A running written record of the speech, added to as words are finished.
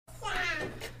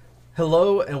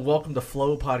Hello and welcome to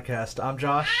Flow Podcast. I'm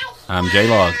Josh, I'm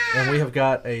J-Log. and we have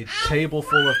got a table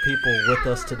full of people with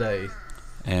us today.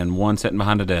 And one sitting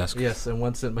behind a desk. Yes, and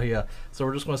one sitting here. So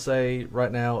we're just going to say right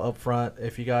now up front,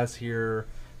 if you guys hear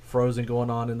Frozen going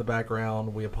on in the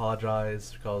background, we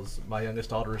apologize because my youngest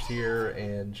daughter is here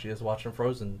and she is watching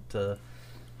Frozen to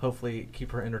hopefully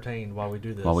keep her entertained while we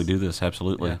do this.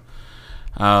 Absolutely.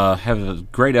 Yeah. Have a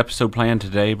great episode planned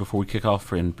today before we kick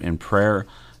off in prayer.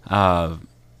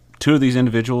 Two of these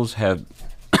individuals have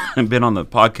been on the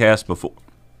podcast before,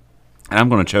 and I'm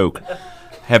going to choke.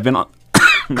 Have been on,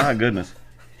 my goodness,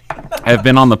 have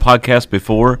been on the podcast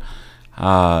before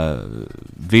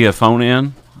via phone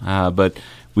in, but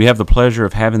we have the pleasure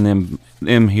of having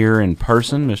them here in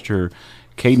person, Mr.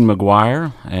 Caden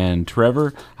McGuire and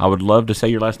Trevor. I would love to say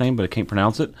your last name, but I can't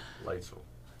pronounce it. Latesel.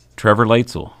 Trevor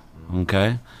Latesel.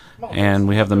 Okay, and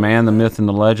we have the man, the myth, and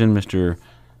the legend, Mr.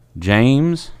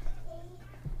 James.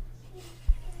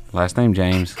 Last name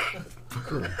James.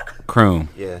 Kroom.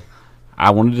 Yeah, I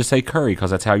wanted to say Curry because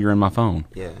that's how you're in my phone.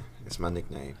 yeah, it's my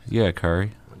nickname. Yeah,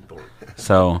 Curry.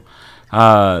 So,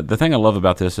 the thing I love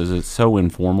about this is it's so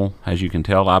informal. As you can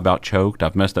tell, I about choked.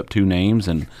 I've messed up two names,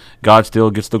 and God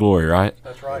still gets the glory, right?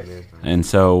 That's right. And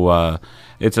so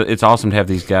it's awesome to have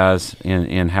these guys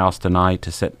in house tonight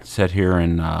to sit here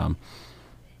and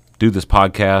do this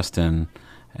podcast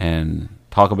and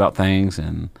talk about things,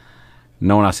 and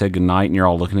knowing I said goodnight and you're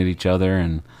all looking at each other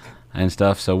and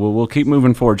stuff. So we'll keep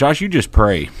moving forward. Josh, you just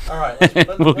pray. All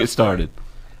right. We'll get started.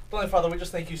 Heavenly Father, we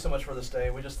just thank you so much for this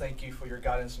day. We just thank you for your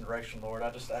guidance and direction, Lord.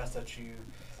 I just ask that you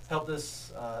help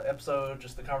this episode,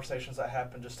 just the conversations that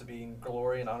happen, just to be in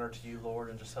glory and honor to you,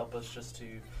 Lord, and just help us just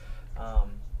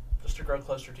to grow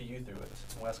closer to you through it.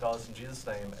 And we ask all this in Jesus'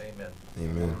 name. Amen.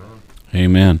 Amen.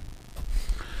 Amen.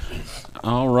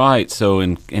 All right. So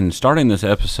in starting this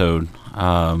episode,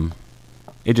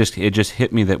 it just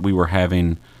hit me that we were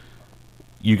having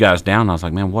you guys down. I was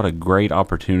like, man, what a great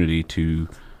opportunity to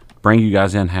bring you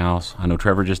guys in house. I know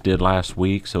Trevor just did last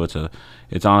week, so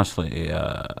it's honestly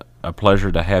a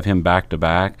pleasure to have him back to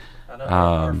back. I know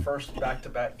our first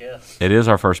back-to-back guest. It is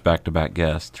our first back to back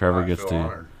guest. Trevor gets to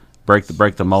honored.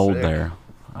 break the mold there.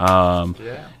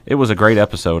 It was a great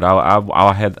episode.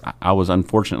 I was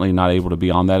unfortunately not able to be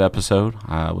on that episode.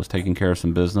 I was taking care of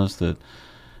some business that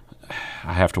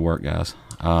I have to work, guys.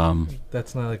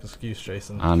 That's not an excuse,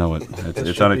 Jason. I know it.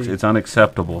 It's should be it's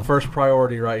unacceptable. First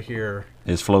priority right here.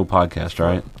 Is Flow Podcast,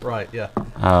 right? Right, yeah.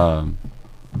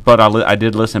 But I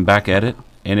did listen back at it,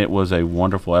 and it was a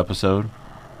wonderful episode.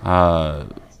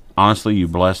 Honestly, you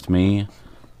blessed me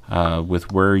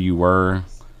with where you were,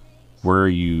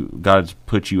 God's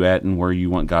put you at, and where you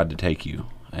want God to take you.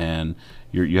 And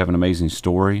you have an amazing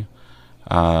story.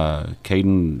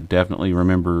 Caden, definitely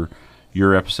remember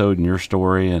your episode and your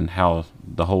story and how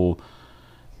the whole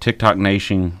TikTok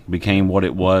nation became what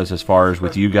it was as far as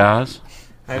with you guys.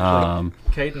 Actually,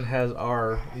 Caden has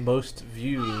our most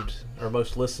viewed or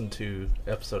most listened to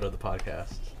episode of the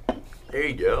podcast. There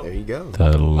you go. There you go.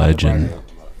 The legend.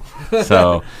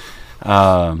 So,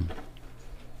 and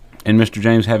Mr.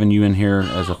 James, having you in here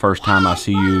as the first time I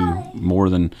see you more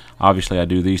than obviously I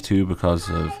do these two because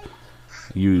of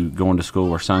you going to school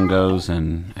where son goes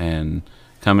and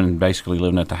coming and basically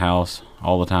living at the house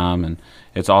all the time. And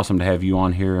it's awesome to have you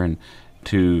on here and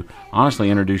to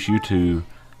honestly introduce you to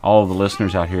all of the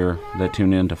listeners out here that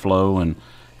tune in to Flow and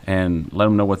let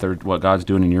them know what God's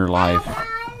doing in your life,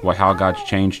 how God's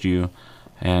changed you.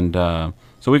 And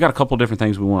so we got a couple different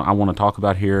things I want to talk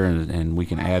about here, and we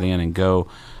can add in and go.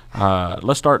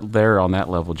 Let's start there on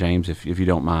that level, James, if you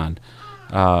don't mind.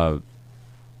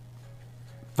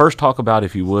 First, talk about,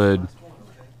 if you would,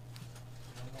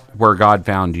 where God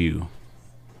found you.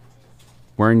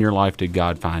 Where in your life did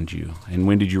God find you, and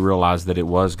when did you realize that it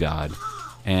was God,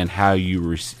 and how you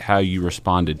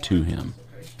responded to Him?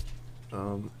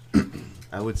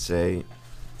 I would say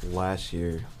last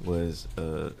year was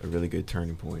a really good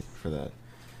turning point for that.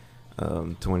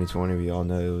 2020, we all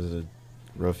know it was a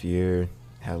rough year.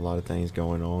 Had a lot of things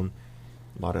going on,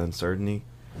 a lot of uncertainty.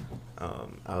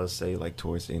 I would say like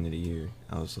towards the end of the year,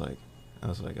 I was like,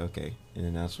 okay, and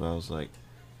then that's when I was like,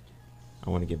 I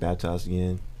want to get baptized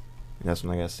again, and that's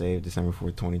when I got saved, December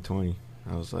 4th, 2020.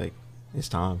 I was like, it's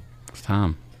time. It's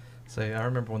time. Say, I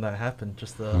remember when that happened,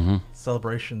 just the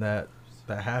celebration that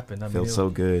happened. I Felt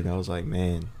so good. I was like,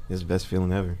 man, this is the best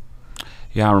feeling ever.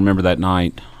 Yeah, I remember that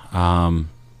night.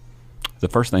 The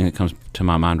first thing that comes to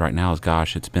my mind right now is,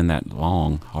 gosh, it's been that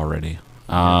long already.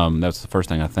 That's the first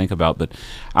thing I think about. But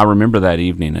I remember that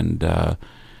evening and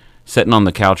sitting on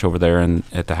the couch over there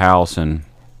at the house and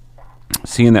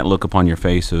seeing that look upon your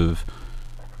face of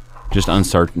just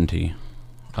uncertainty,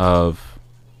 of,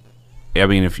 I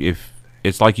mean, if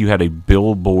it's like you had a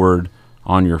billboard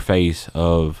on your face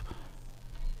of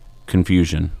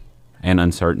confusion and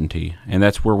uncertainty, and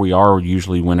that's where we are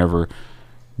usually whenever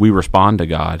we respond to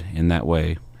God in that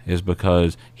way, is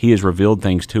because He has revealed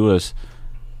things to us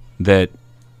that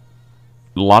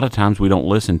a lot of times we don't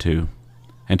listen to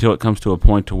until it comes to a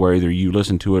point to where either you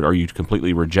listen to it or you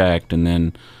completely reject, and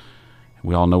then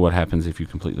we all know what happens if you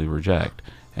completely reject.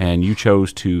 And you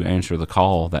chose to answer the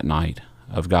call that night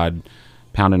of God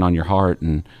pounding on your heart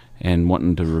and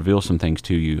wanting to reveal some things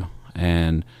to you.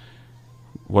 And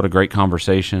what a great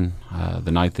conversation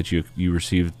the night that you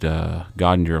received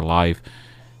God in your life.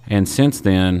 And since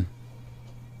then,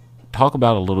 talk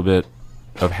about a little bit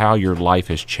of how your life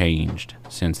has changed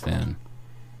since then.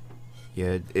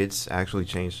 Yeah, it's actually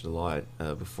changed a lot.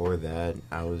 Before that,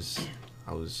 I was,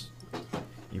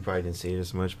 you probably didn't see it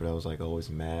as much, but I was like always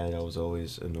mad. I was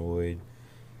always annoyed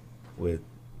with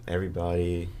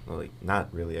everybody. Like,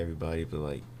 not really everybody, but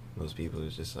like most people. It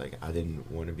was just like I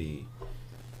didn't want to be,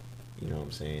 you know what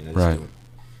I'm saying? I just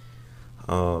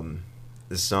Right.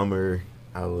 This summer,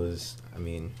 I was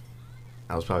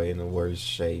probably in the worst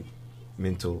shape,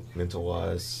 mental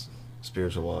wise,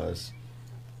 spiritual wise.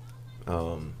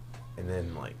 And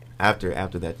then like after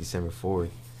that December 4th,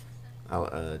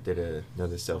 I did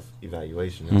another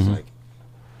self-evaluation. It was like,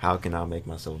 how can I make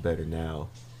myself better now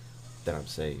that I'm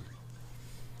saved?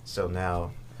 So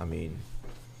now, I mean,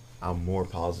 I'm more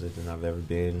positive than I've ever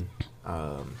been.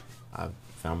 I've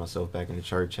found myself back in the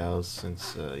church house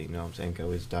since, you know what I'm saying,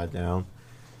 COVID's died down.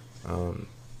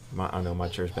 I know my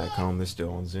church back home, they're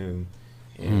still on Zoom.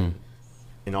 And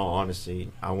in all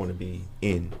honesty, I want to be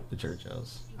in the church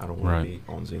house. I don't want to be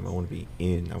on Zoom. I want to be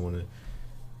in. I want to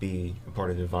be a part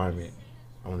of the environment.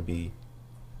 I want to be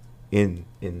in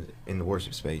the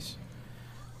worship space.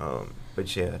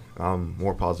 But yeah, I'm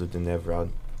more positive than ever.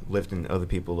 I'm lifting other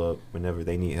people up whenever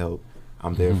they need help.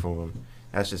 I'm there for them.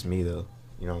 That's just me, though.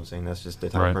 You know what I'm saying? That's just the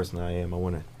type of person I am. I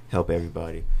want to help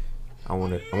everybody. I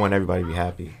want everybody to be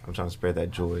happy. I'm trying to spread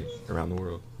that joy around the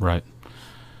world. Right.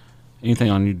 Anything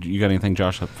on you? You got anything,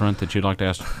 Josh, up front that you'd like to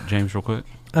ask James real quick?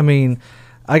 I mean,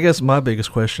 I guess my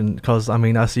biggest question, because I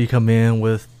mean, I see you come in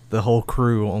with the whole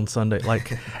crew on Sunday.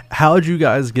 Like, how did you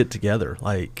guys get together?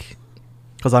 Like,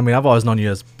 because I mean, I've always known you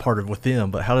as part of with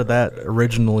them, but how did that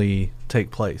originally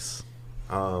take place?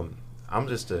 I'm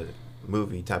just a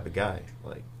movie type of guy.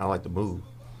 Like, I like to move.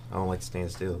 I don't like to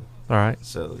stand still. All right.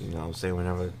 So, you know what I'm saying?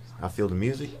 Whenever I feel the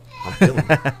music, I'm feeling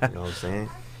it. You know what I'm saying?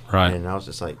 Right. And I was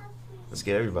just like, let's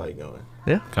get everybody going.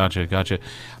 Yeah. Gotcha.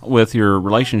 With your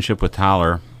relationship with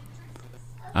Tyler,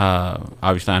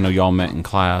 obviously I know y'all met in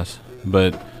class,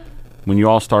 but when you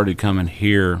all started coming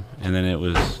here, and then it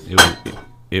was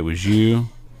you,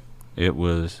 it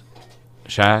was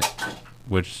Shaq,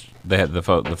 which they had the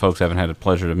folks haven't had the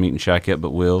pleasure of meeting Shaq yet,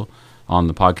 but will on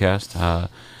the podcast,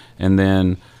 and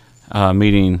then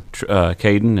meeting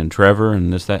Caden and Trevor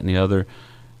and this, that, and the other.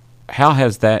 How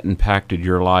has that impacted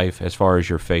your life as far as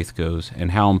your faith goes,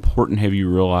 and how important have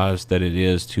you realized that it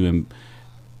is to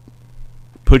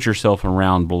put yourself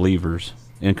around believers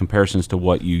in comparisons to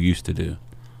what you used to do?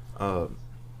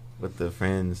 With the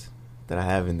friends that I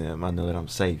have in them, I know that I'm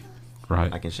safe.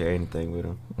 Right. I can share anything with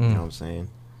them. You know what I'm saying?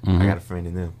 I got a friend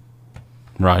in them.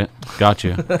 Right. Got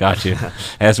you.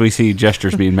 As we see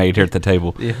gestures being made here at the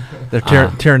table. Yeah. They're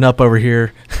tearing up over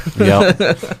here. Yep.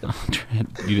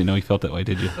 You didn't know he felt that way,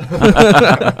 did you?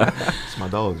 It's my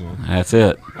dogs, man. That's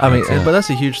it. I mean, but that's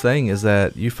a huge thing, is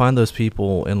that you find those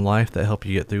people in life that help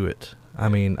you get through it. I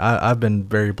mean, I've been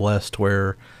very blessed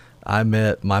where I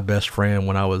met my best friend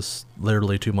when I was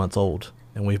literally 2 months old,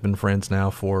 and we've been friends now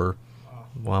for,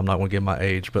 well, I'm not going to give my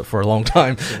age, but for a long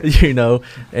time, you know.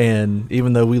 And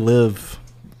even though we live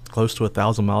close to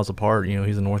 1,000 miles apart, you know,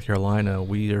 he's in North Carolina,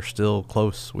 we are still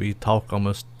close. We talk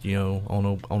almost, you know,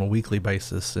 on a weekly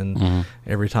basis, and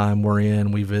every time we're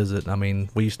in, we visit. I mean,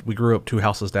 we grew up 2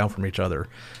 houses down from each other,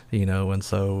 you know, and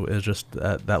so it's just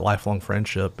that lifelong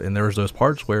friendship. And there was those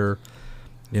parts where,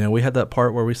 you know, we had that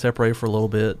part where we separated for a little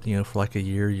bit, you know, for like a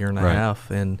year and a half,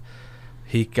 and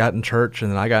he got in church and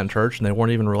then I got in church, and they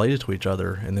weren't even related to each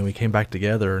other. And then we came back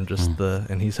together, and just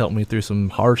and he's helped me through some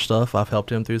hard stuff. I've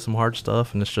helped him through some hard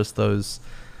stuff. And it's just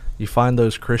you find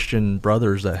those Christian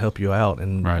brothers that help you out,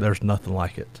 and there's nothing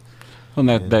like it.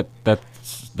 Well,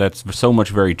 that's so much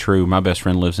very true. My best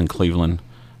friend lives in Cleveland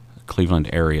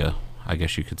area, I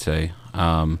guess you could say.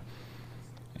 And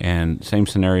same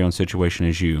scenario and situation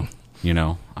as you. You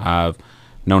know, I've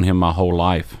known him my whole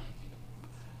life.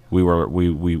 We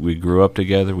grew up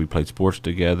together. We played sports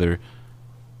together.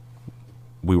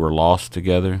 We were lost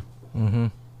together.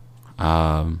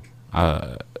 I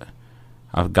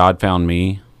God found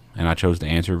me, and I chose to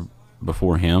answer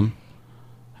before Him.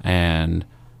 And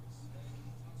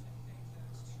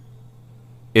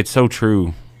it's so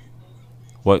true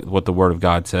what the Word of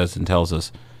God says and tells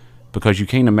us, because you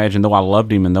can't imagine, though I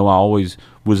loved Him and though I always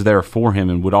was there for Him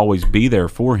and would always be there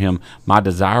for Him, my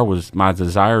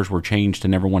desires were changed to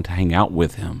never want to hang out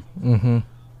with Him. Mm-hmm.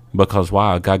 Because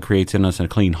why? God creates in us a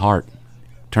clean heart,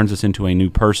 turns us into a new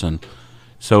person.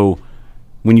 So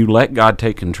when you let God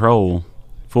take control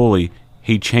fully,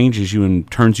 He changes you and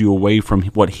turns you away from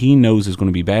what He knows is going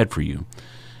to be bad for you.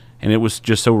 And it was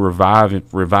just so revived.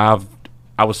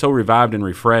 I was so revived and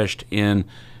refreshed in,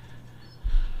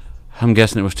 I'm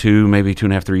guessing it was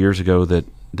 2.5, 3 years ago that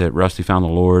Rusty found the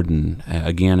Lord and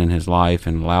again in his life,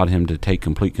 and allowed Him to take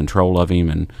complete control of him.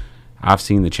 And I've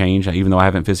seen the change, even though I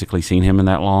haven't physically seen him in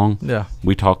that long. Yeah.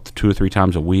 We talk 2 or 3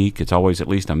 times a week. It's always at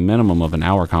least a minimum of an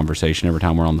hour conversation every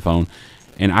time we're on the phone.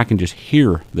 And I can just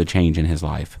hear the change in his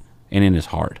life and in his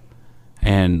heart.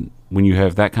 And when you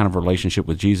have that kind of relationship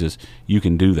with Jesus, you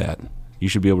can do that. You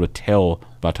should be able to tell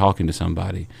by talking to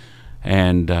somebody.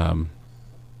 And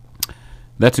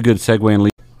that's a good segue.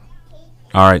 And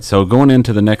all right, so going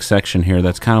into the next section here,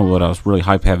 that's kind of what I was really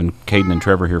hyped having Caden and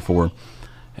Trevor here for.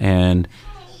 And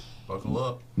buckle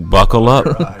up. Buckle up.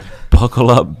 Right. Buckle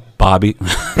up, Bobby,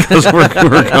 because we're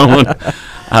going.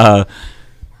 All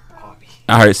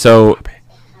right, so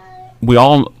we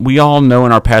all know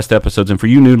in our past episodes, and for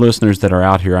you new listeners that are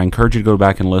out here, I encourage you to go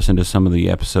back and listen to some of the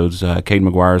episodes. Caden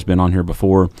McGuire has been on here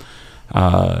before.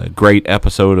 Great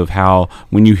episode of how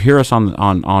when you hear us on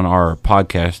our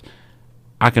podcast,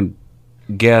 I can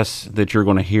guess that you're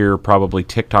going to hear probably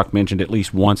TikTok mentioned at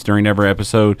least once during every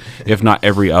episode, if not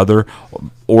every other,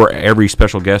 or every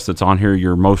special guest that's on here.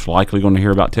 You're most likely going to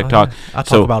hear about TikTok. I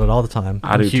talk about it all the time.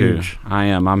 I do huge. Too.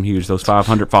 I'm huge. Those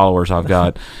 500 followers I've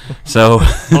got. So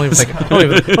I don't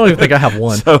even think I have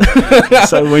one.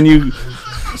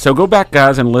 So go back,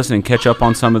 guys, and listen and catch up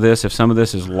on some of this if some of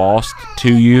this is lost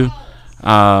to you.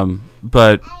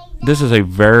 But this is a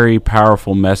very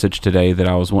powerful message today that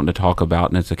I was wanting to talk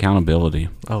about, and it's accountability.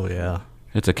 Oh, yeah.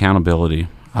 It's accountability.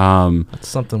 That's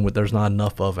something there's not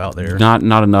enough of out there. Not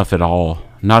enough at all.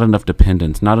 Not enough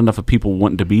dependence. Not enough of people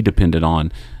wanting to be dependent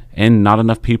on, and not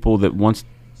enough people that wants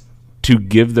to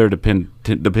give their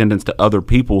dependence to other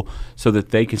people so that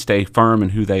they can stay firm in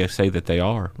who they say that they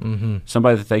are. Mm-hmm.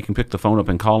 Somebody that they can pick the phone up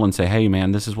and call and say, hey,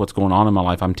 man, this is what's going on in my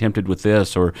life. I'm tempted with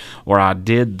this, or I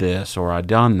did this, or I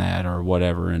done that, or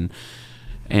whatever.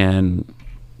 And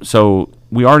so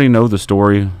we already know the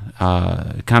story.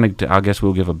 I guess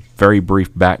we'll give a very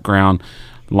brief background.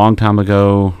 Long time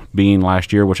ago, being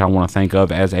last year, which I want to think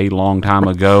of as a long time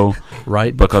ago,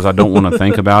 right? Because I don't want to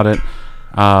think about it.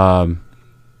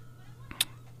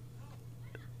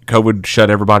 COVID shut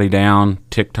everybody down.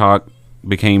 TikTok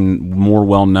became more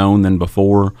well-known than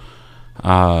before.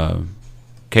 Caden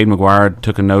McGuire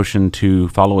took a notion to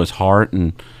follow his heart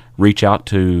and reach out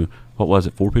to,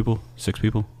 4 people? 6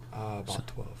 people? About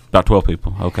 12. About 12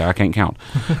 people. Okay, I can't count.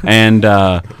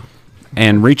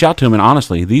 And reach out to them, and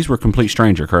honestly, these were complete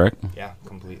stranger, correct? Yeah,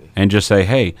 completely. And just say,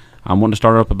 hey, I'm wanting to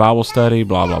start up a Bible study,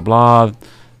 blah, blah, blah,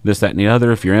 this, that, and the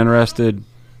other. If you're interested,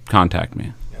 contact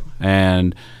me. Yep.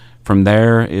 And from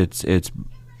there, it's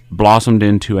blossomed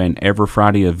into an Every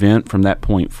Friday event from that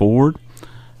point forward.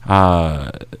 I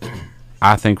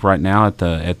think right now at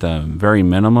the very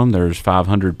minimum, there's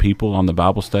 500 people on the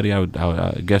Bible study. I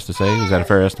would guess to say, is that a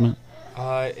fair estimate?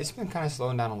 It's been kind of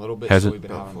slowing down a little bit. Has it? We've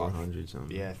been About having 400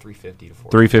 something. Yeah, 350 to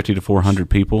 400. 350 to 400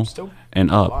 people Still and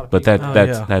up. But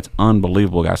that's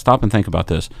unbelievable, guys. Stop and think about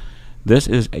this. This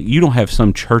is, you don't have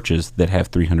some churches that have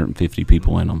 350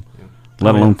 people in them,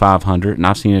 let alone 500, and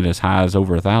I've seen it as high as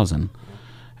over 1,000.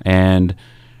 And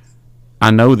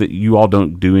I know that you all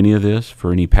don't do any of this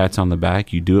for any pats on the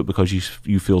back. You do it because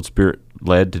you feel Spirit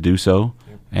led to do so.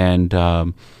 Yep. And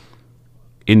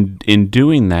in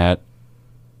doing that,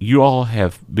 you all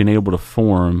have been able to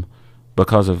form,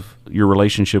 because of your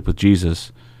relationship with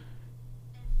Jesus,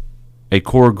 a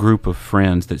core group of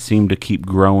friends that seem to keep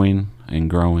growing and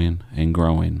growing and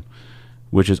growing,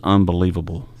 which is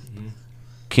unbelievable.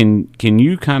 Mm-hmm. Can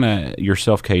you kind of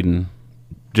yourself, Caden,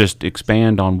 just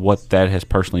expand on what that has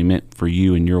personally meant for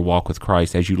you in your walk with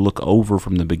Christ as you look over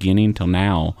from the beginning till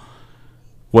now,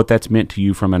 what that's meant to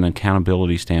you from an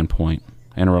accountability standpoint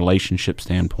and a relationship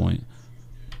standpoint?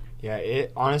 Yeah,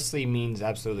 it honestly means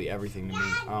absolutely everything to me.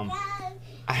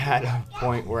 I had a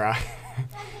point where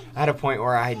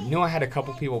I knew I had a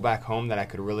couple people back home that I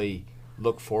could really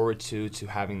look forward to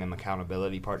having them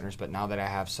accountability partners. But now that I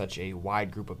have such a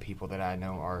wide group of people that I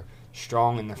know are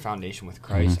strong in their foundation with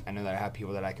Christ, I know that I have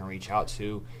people that I can reach out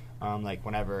to. Like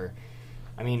whenever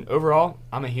I mean, overall,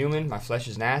 I'm a human. My flesh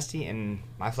is nasty, and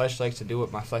my flesh likes to do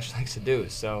what my flesh likes to do.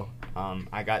 So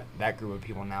I got that group of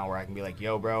people now where I can be like,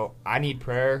 yo, bro, I need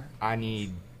prayer. I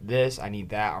need this. I need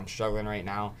that. I'm struggling right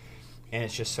now. And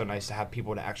it's just so nice to have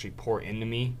people to actually pour into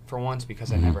me for once,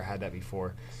 because I never had that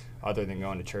before, other than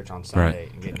going to church on Sunday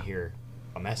and getting to hear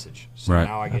a message. So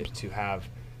now I get to have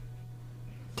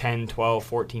 10, 12,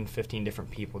 14, 15 different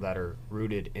people that are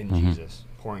rooted in Jesus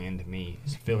pouring into me,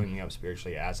 filling me up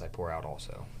spiritually as I pour out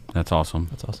also. That's awesome.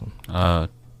 That's awesome. Go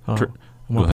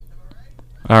ahead.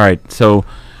 All right, so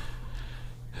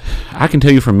I can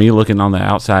tell you from me looking on the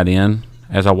outside in,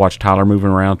 as I watch Tyler moving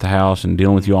around the house and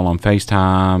dealing with you all on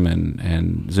FaceTime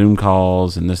and Zoom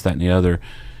calls and this, that, and the other,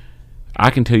 I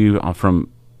can tell you from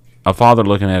a father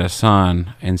looking at a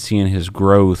son and seeing his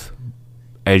growth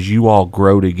as you all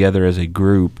grow together as a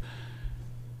group.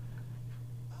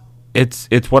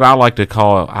 It's what I like to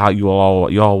call, how you all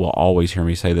will always hear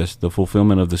me say this, the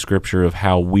fulfillment of the scripture of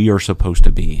how we are supposed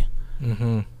to be.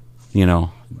 Mm-hmm. You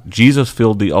know, Jesus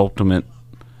filled the ultimate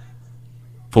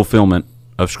fulfillment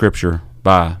of scripture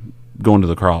by going to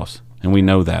the cross, and we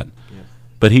know that. Yeah.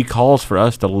 But he calls for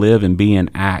us to live and be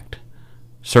and act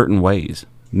certain ways,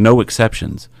 no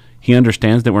exceptions. He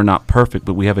understands that we're not perfect,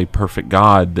 but we have a perfect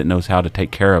God that knows how to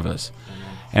take care of us.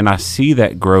 And I see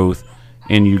that growth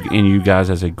in you guys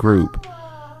as a group.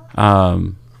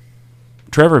 Trevor,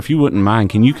 if you wouldn't mind,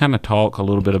 can you kind of talk a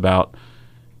little bit about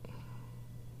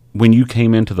when you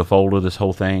came into the fold of this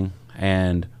whole thing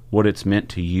and what it's meant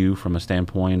to you from a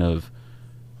standpoint of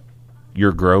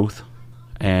your growth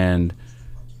and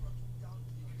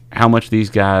how much these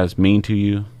guys mean to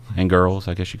you, and girls,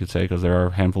 I guess you could say, because there are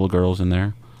a handful of girls in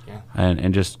there. Yeah.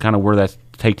 And just kind of where that's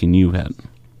taking you at.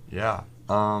 Yeah.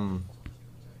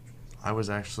 I was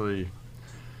actually,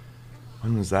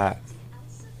 when was that?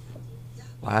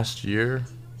 Last year?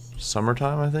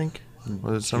 Summertime, I think?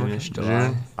 Was it summer?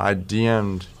 June? I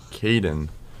DM'd Caden.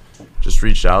 Just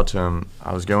reached out to him.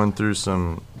 I was going through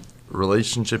some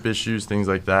relationship issues, things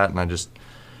like that, and I just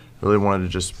really wanted to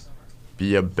just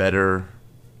be a better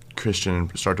Christian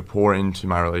and start to pour into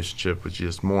my relationship with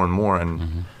Jesus more and more.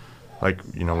 And like,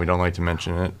 you know, we don't like to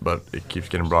mention it, but it keeps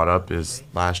getting brought up, is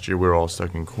last year we were all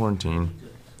stuck in quarantine,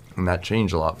 and that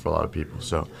changed a lot for a lot of people.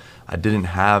 So I didn't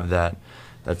have that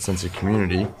sense of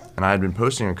community, and I had been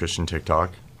posting on Christian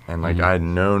TikTok, and like I had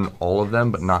known all of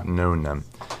them but not known them.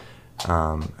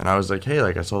 And I was like, hey,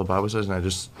 like I saw the Bible says, and I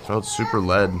just felt super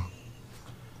led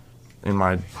in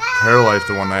my prayer life.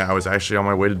 The one night I was actually on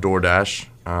my way to DoorDash.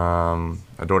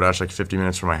 I DoorDash like 50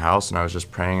 minutes from my house, and I was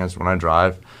just praying as when I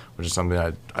drive, which is something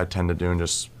I tend to do, and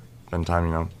just spend time,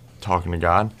 you know, talking to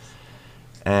God.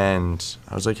 And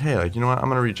I was like, hey, like, you know what, I'm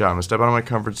gonna reach out. I'm gonna step out of my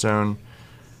comfort zone,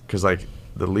 because like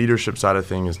the leadership side of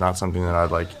things is not something that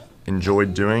I'd like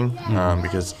enjoyed doing,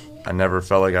 because I never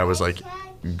felt like I was like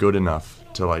good enough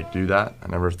to like do that. I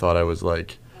never thought I was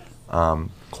like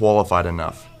qualified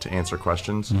enough to answer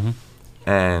questions.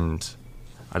 And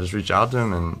I just reached out to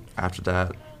him, and after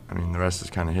that, I mean, the rest is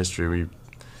kind of history. We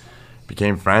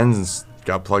became friends and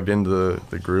got plugged into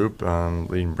the group,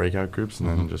 leading breakout groups, and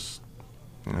then just,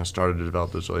 you know, started to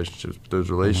develop those relationships. But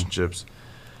those relationships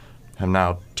have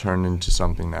now turned into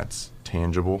something that's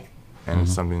tangible, and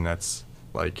it's something that's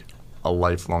like a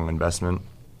lifelong investment.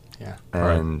 Yeah.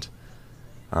 And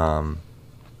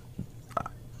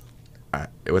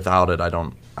without it,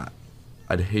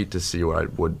 I'd hate to see what I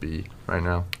would be right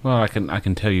now. Well, I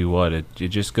can tell you what, it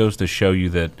just goes to show you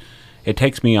that it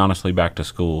takes me honestly back to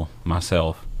school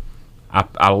myself.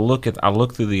 I look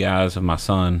through the eyes of my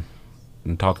son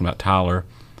and talking about Tyler,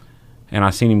 and I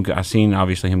seen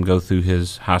obviously him go through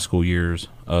his high school years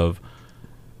of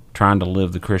trying to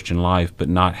live the Christian life, but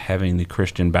not having the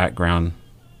Christian background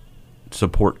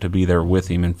support to be there with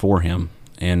him and for him,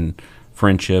 and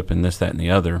friendship and this, that, and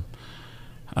the other.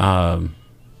 And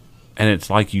it's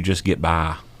like you just get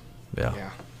by.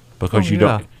 Yeah. Because you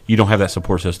don't have that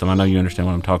support system. I know you understand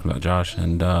what I'm talking about, Josh.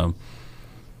 And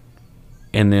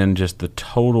then just the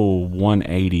total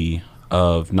 180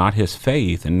 of not his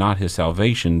faith and not his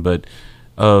salvation, but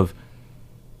of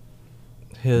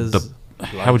his.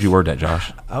 How would you word that,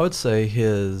 Josh? I would say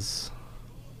his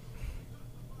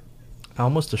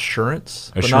almost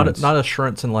assurance. But not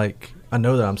assurance in like, I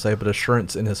know that I'm saved, but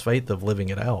assurance in his faith of living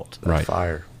it out. That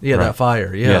fire. Yeah, right. That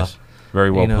fire. Yeah. Yes.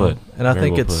 Very well put. And I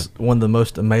think it's one of the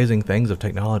most amazing things of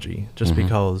technology, just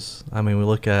because, I mean, we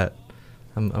look at,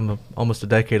 I'm almost a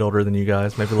decade older than you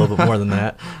guys, maybe a little bit more than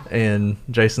that, and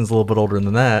Jason's a little bit older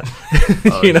than that,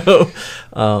 you know.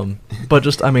 But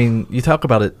just, I mean, you talk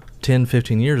about it, 10,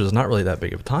 15 years is not really that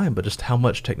big of a time, but just how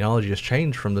much technology has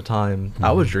changed from the time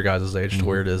I was your guys' age to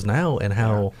where it is now, and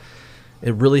how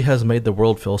it really has made the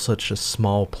world feel such a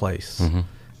small place. Mm-hmm.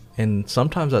 And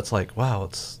sometimes that's like, wow,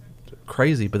 it's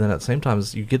crazy. But then at the same time,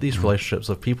 you get these relationships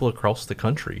of people across the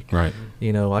country. Right.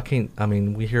 You know,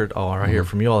 we hear it all. I hear it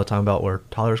from you all the time about where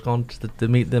Tyler's gone to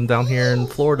meet them down here in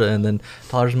Florida, and then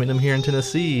Tyler's meeting them here in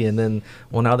Tennessee, and then,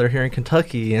 well, now they're here in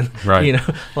Kentucky, and, Right. you know,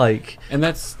 like. And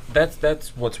that's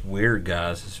what's weird,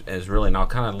 guys, is really, and I'll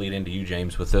kind of lead into you,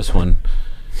 James, with this one.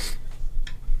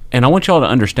 And I want y'all to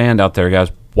understand out there,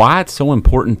 guys, why it's so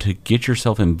important to get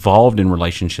yourself involved in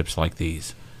relationships like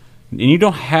these. And you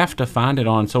don't have to find it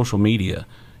on social media.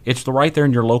 It's right there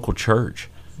in your local church.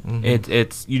 Mm-hmm.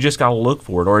 It's you just got to look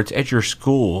for it, or it's at your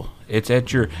school. It's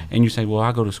at your, and you say, well,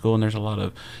 I go to school and there's a lot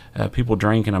of people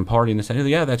drinking and partying. And say,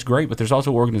 yeah, that's great, but there's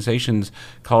also organizations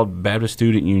called Baptist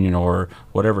Student Union or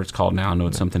whatever it's called now. I know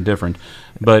it's something different,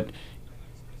 but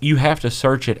you have to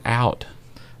search it out.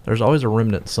 There's always a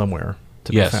remnant somewhere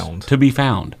to be found. To be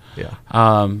found. Yeah.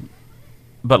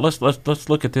 But let's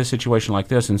look at this situation like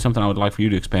this, and something I would like for you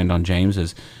to expand on, James,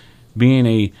 is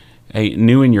being a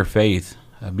new in your faith,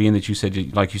 being that you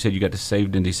said, like you said, you got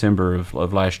saved in December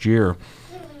of last year.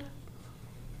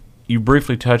 You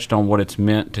briefly touched on what it's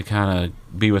meant to kind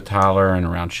of be with Tyler and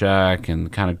around Shaq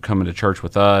and kind of coming to church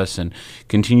with us and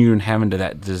continuing having to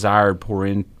that desire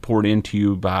poured into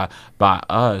you by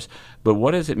us. But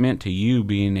what has it meant to you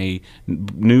being a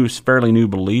fairly new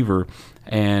believer?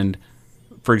 And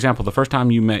for example, the first time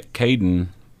you met Caden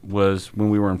was when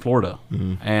we were in Florida.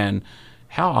 Mm-hmm. And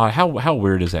how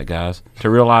weird is that, guys? To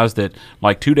realize that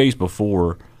like 2 days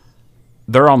before,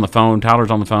 they're on the phone, Tyler's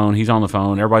on the phone, he's on the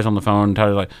phone, everybody's on the phone, and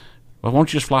Tyler's like, well, why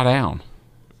don't you just fly down?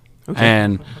 Okay.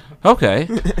 And okay.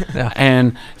 Yeah.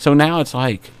 And so now it's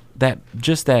like that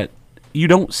you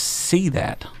don't see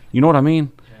that. You know what I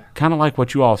mean? Kind of like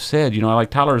what you all said, you know, like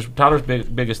Tyler's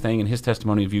biggest thing in his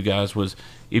testimony of you guys was,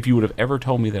 if you would have ever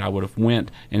told me that I would have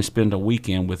went and spent a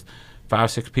weekend with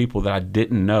 5-6 people that I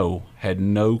didn't know, had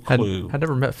no clue, had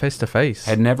never met face to face,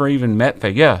 had never even met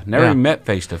even met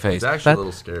face to face. It's actually a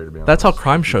little scary to be honest. That's how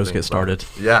crime shows get started.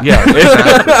 Yeah.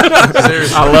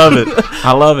 Seriously.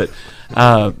 I love it.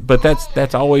 But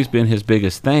that's always been his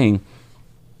biggest thing.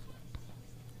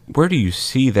 Where do you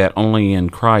see that only in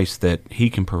Christ that he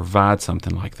can provide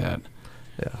something like that?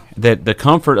 Yeah. That the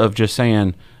comfort of just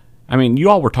saying, I mean, you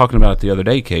all were talking about it the other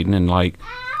day, Caden, and like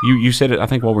you said it, I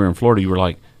think while we were in Florida, you were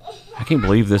like, I can't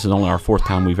believe this is only our 4th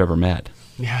time we've ever met.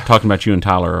 Yeah. Talking about you and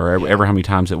Tyler, or ever how many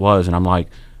times it was, and I'm like,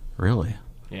 really?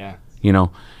 Yeah. You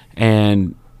know,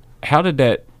 and how has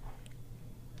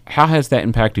that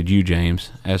impacted you,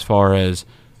 James, as far as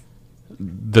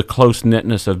the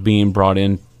close-knitness of being brought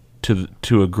in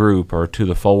to a group or to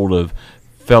the fold of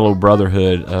fellow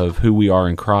brotherhood of who we are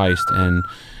in Christ,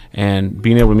 and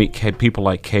being able to meet people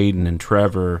like Caden and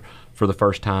Trevor for the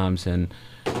first times, and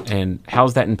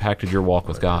how's that impacted your walk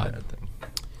with God?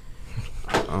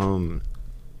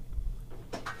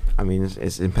 I mean,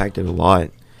 it's impacted a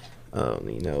lot.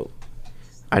 You know,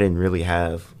 I didn't really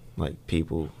have like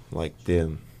people like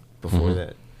them before Mm-hmm.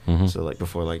 that. Mm-hmm. So like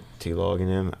before like T-Log and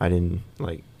them, I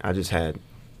just had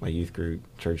my youth group,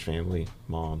 church family,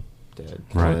 mom, dad,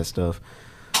 all Right. that stuff.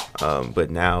 But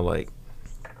now like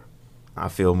I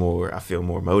feel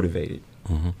more motivated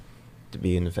Mm-hmm. to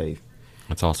be in the faith.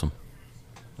 That's awesome.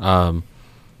 One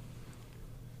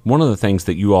of the things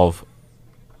that you all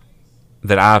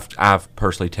that I've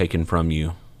personally taken from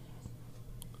you,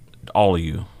 all of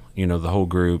you, you know, the whole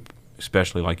group,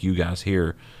 especially like you guys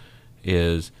here,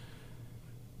 is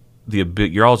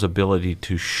your all's ability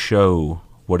to show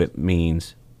what it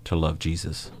means to love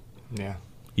Jesus. Yeah.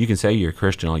 You can say you're a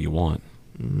Christian all you want,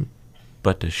 Mm-hmm.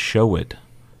 but to show it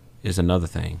is another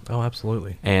thing. Oh,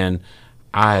 absolutely. And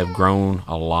I have grown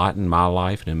a lot in my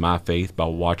life and in my faith by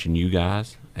watching you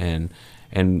guys and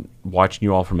watching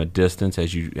you all from a distance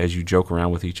as you joke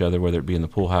around with each other, whether it be in the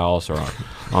pool house or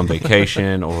on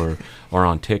vacation or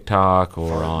on TikTok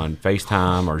or on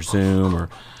FaceTime or Zoom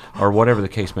or whatever the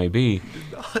case may be.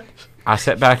 I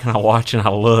sit back and I watch and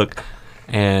I look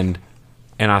and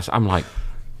I'm like,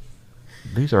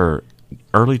 these are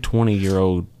early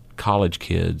 20-year-old college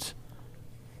kids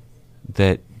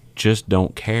that just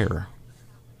don't care.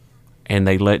 And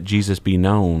they let Jesus be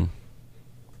known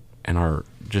and are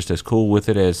just as cool with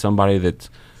it as somebody that's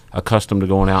accustomed to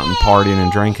going out and partying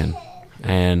and drinking.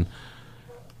 And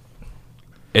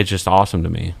it's just awesome to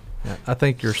me. Yeah, I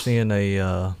think you're seeing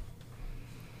a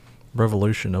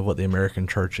revolution of what the American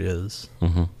church is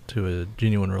Mm-hmm. to a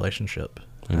genuine relationship.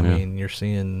 Amen. I mean, you're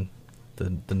seeing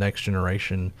the next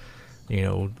generation, you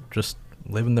know, just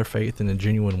living their faith in a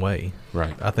genuine way.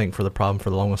 Right. I think for the problem for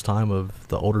the longest time of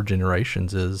the older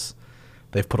generations is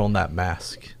they've put on that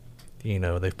mask.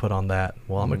 they've put on that,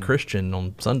 well, I'm a Christian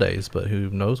on Sundays, but who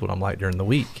knows what I'm like during the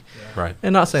week. Right.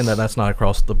 And not saying that that's not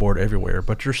across the board everywhere,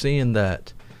 but you're seeing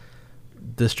that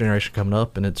this generation coming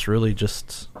up, and it's really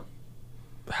just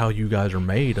how you guys are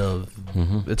made of.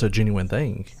 It's a genuine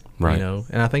thing, Right.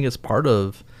 And I think it's part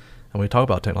of, and we talk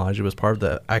about technology, it was part of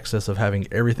the access of having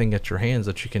everything at your hands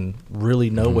that you can really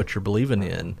know what you're believing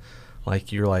in.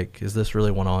 Like, you're like, is this really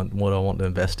what I want to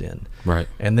invest in? Right.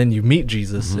 And then you meet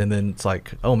Jesus, and then it's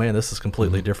like, oh man, this is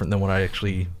completely different than what I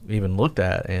actually even looked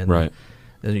at. And Right.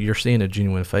 you're seeing a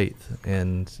genuine faith,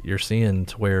 and you're seeing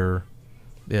to where,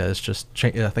 it's just,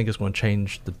 I think it's going to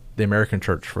change the American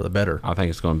church for the better. I think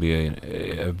it's going to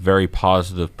be a very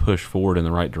positive push forward in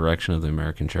the right direction of the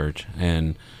American church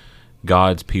and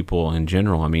God's people in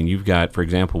general. I mean, you've got, for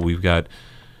example, we've got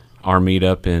our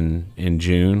meetup in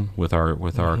June with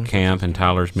our camp, and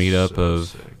Tyler's meetup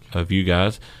of you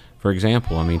guys. For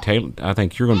example, I mean, Taylor, I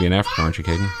think you're going to be in Africa, aren't you,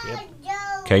 Caden? Yep.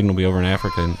 Caden will be over in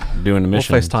Africa and doing a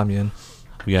mission. We'll FaceTime you in.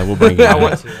 Yeah, we'll bring you I in.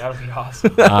 want to. That'll be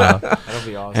awesome. That'll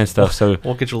be awesome. And stuff. So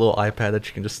We'll get you a little iPad that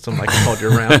you can just, somebody can hold you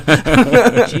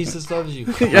around. Jesus loves you.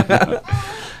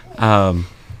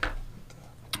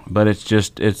 but it's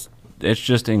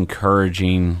just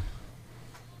encouraging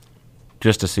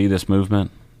just to see this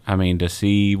movement. I mean, to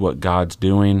see what God's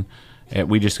doing.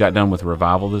 We just got done with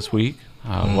revival this week.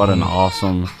 What an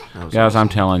awesome, guys! I'm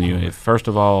telling you, first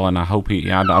of all, and I hope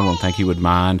I don't think he would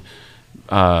mind.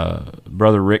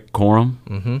 Brother Rick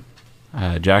Corum,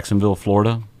 Jacksonville,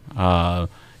 Florida.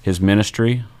 His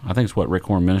ministry, I think it's Rick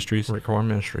Corum Ministries. Rick Corum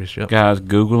Ministries, yep. Guys,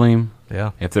 Google him.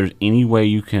 Yeah. If there's any way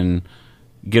you can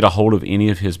get a hold of any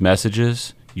of his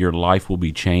messages, your life will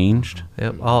be changed.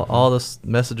 Yep. All the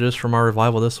messages from our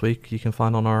revival this week you can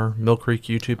find on our Mill Creek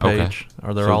YouTube page.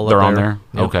 Or they're all up on there.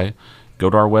 Yep. Okay. Go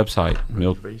to our website.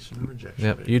 Rejection.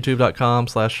 Yep.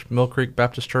 YouTube.com/Mill Creek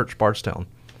Baptist Church, Bardstown.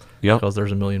 Yep. Because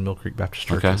there's a million Mill Creek Baptist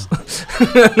churches.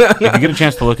 If you get a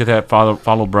chance to look at that,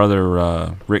 follow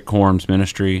Brother Rick Corum's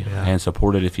ministry and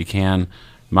support it if you can.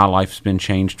 My life's been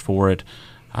changed for it.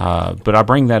 But I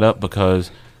bring that up because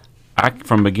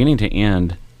from beginning to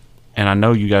end, and I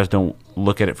know you guys don't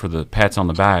look at it for the pats on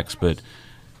the backs, but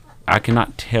I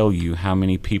cannot tell you how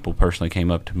many people personally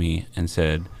came up to me and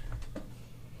said,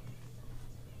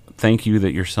 thank you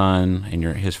that your son and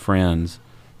his friends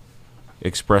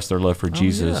express their love for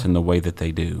Jesus in the way that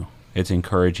they do. It's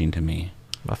encouraging to me.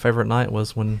 My favorite night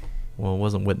was when, well, it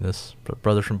wasn't Witness, but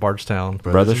Brothers from Bardstown.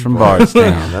 Brothers from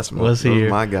Bardstown. That's was here.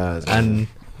 my guys. And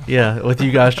yeah, with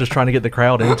you guys just trying to get the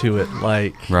crowd into it,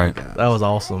 like, Right. that was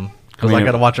awesome. Because I mean, I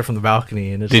got to watch it from the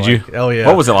balcony, and it's Did like, you? oh yeah.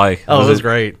 What was it like? Oh, it was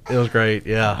great. It was great.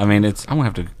 Yeah. I mean, I'm gonna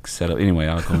have to set up anyway.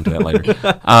 I'll go into that later.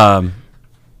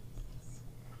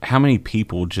 How many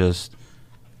people just?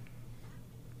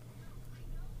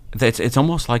 It's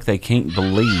almost like they can't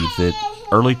believe that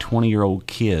early 20-year-old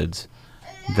kids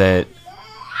that's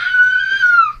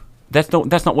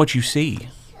not what you see.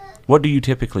 What do you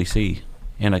typically see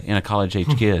in a college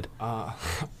age kid?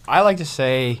 I like to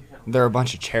say they're a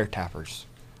bunch of chair tappers.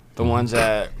 The ones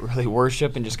that really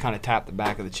worship and just kind of tap the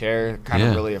back of the chair, kind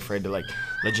of really afraid to, like,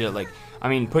 legit, like, I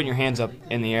mean, putting your hands up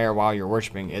in the air while you're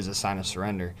worshiping is a sign of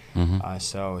surrender.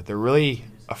 So they're really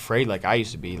afraid, like I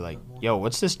used to be, like, yo,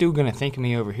 what's this dude going to think of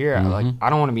me over here? Like, I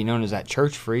don't want to be known as that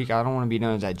church freak. I don't want to be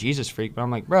known as that Jesus freak. But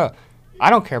I'm like, bro, I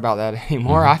don't care about that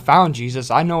anymore. I found Jesus.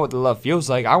 I know what the love feels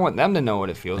like. I want them to know what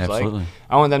it feels like.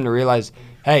 I want them to realize,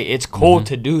 hey, it's cool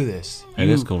to do this. It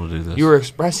is cool to do this. You are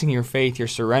expressing your faith. You're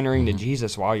surrendering to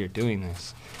Jesus while you're doing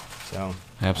this. So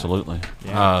Absolutely.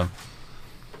 Yeah.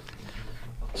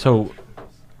 So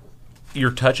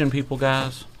you're touching people,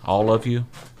 guys, all of you.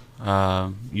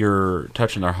 You're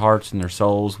touching their hearts and their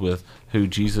souls with who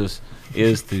Jesus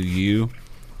is through you.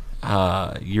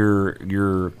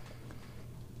 Your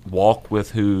walk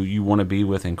with who you want to be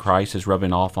with in Christ is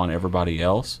rubbing off on everybody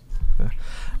else.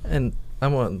 And I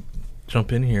want to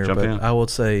jump in here, Jump but in. I would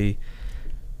say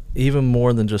even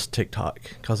more than just TikTok,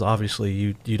 because obviously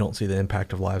you don't see the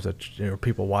impact of lives that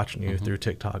people watching you through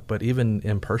TikTok, but even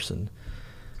in person.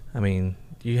 I mean,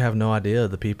 you have no idea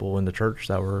the people in the church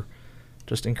that were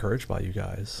just encouraged by you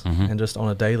guys, and just on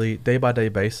a day by day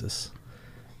basis,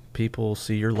 people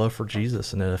see your love for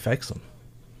Jesus and it affects them.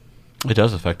 It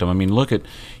does affect them. I mean, look at,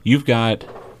 you've got,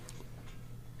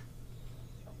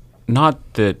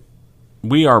 not that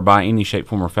we are by any shape,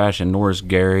 form, or fashion, nor is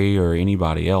Gary or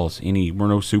anybody else. We're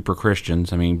no super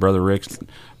Christians. I mean, Brother Rick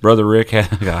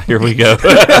has, here we go.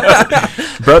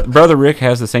 Brother Rick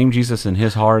has the same Jesus in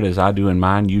his heart as I do in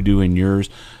mine, you do in yours.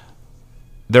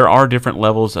 There are different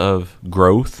levels of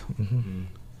growth.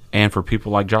 And for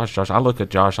people like Josh, I look at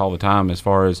Josh all the time as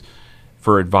far as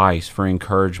for advice, for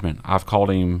encouragement. I've called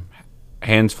him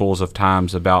handfuls of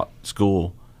times about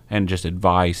school and just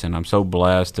advice, and I'm so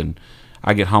blessed, and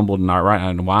I get humbled,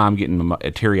 and why I'm getting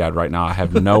teary-eyed right now, I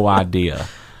have no idea.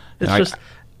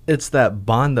 It's that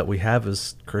bond that we have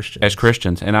as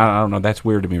Christians. And I don't know, that's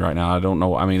weird to me right now. I don't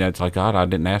know. I mean, it's like, God, I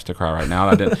didn't ask to cry right now.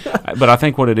 I didn't. But I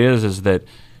think what it is that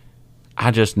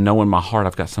I just know in my heart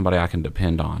I've got somebody I can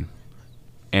depend on,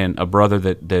 and a brother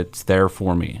that's there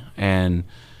for me. And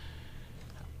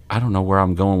I don't know where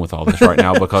I'm going with all this right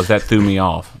now because that threw me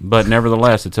off. But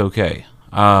nevertheless, it's okay.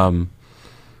 But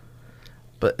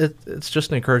it's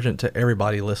just an encouragement to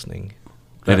everybody listening.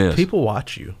 It is. People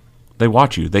watch you. They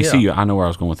watch you. They see you. I know where I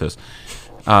was going with this.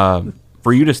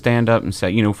 For you to stand up and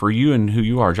say, for you and who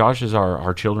you are. Josh is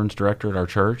our children's director at our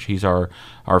church. He's our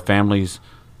family's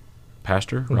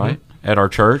pastor, right, at our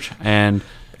church, and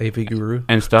AV guru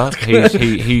and stuff.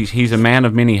 He's a man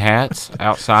of many hats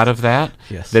outside of that.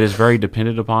 Yes. That is very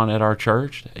dependent upon at our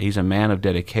church. He's a man of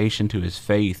dedication to his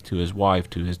faith, to his wife,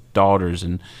 to his daughters,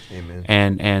 and Amen.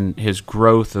 and his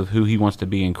growth of who he wants to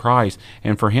be in Christ.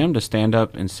 And for him to stand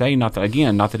up and say, not that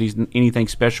he's anything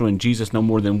special in Jesus no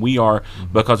more than we are,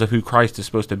 because of who Christ is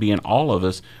supposed to be in all of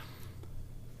us.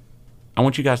 I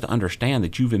want you guys to understand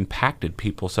that you've impacted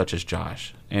people such as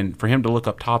Josh. And for him to look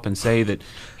up top and say that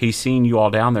he's seen you all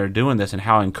down there doing this and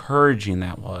how encouraging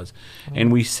that was.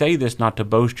 And we say this not to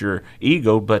boast your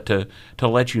ego, but to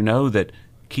let you know that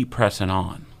keep pressing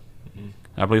on.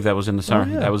 I believe that was in the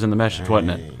sermon. That was in the message,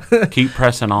 wasn't it? Keep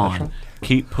pressing on.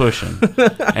 Keep pushing.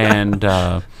 And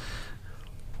I'm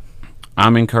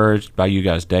encouraged by you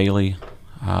guys daily.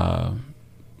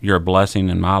 You're a blessing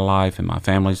in my life and my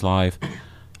family's life.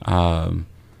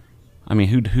 I mean,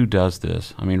 who does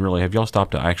this? I mean, really, have y'all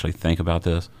stopped to actually think about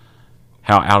this?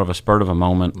 How out of a spurt of a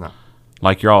moment,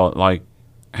 like you're all like,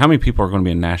 how many people are going to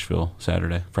be in Nashville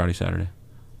Friday, Saturday?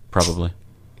 Probably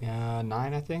 9,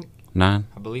 I think. 9?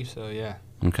 I believe so. Yeah.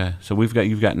 Okay, so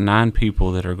you've got 9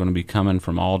 people that are going to be coming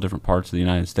from all different parts of the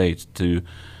United States to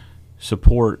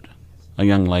support a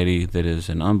young lady that is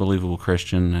an unbelievable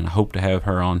Christian, and I hope to have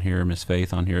her on here, Miss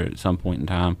Faith, on here at some point in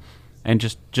time. And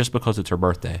just because it's her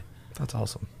birthday. That's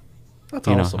awesome. That's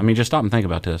you awesome. know, I mean, just stop and think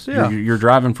about this. Yeah. You're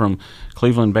driving from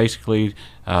Cleveland, basically,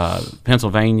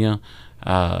 Pennsylvania,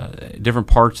 different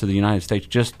parts of the United States,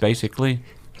 just basically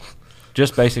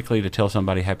to tell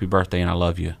somebody happy birthday and I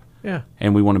love you. Yeah.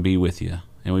 And we want to be with you.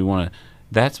 And we want to.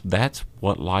 That's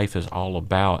what life is all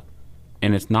about.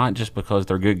 And it's not just because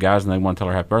they're good guys and they want to tell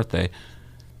her happy birthday.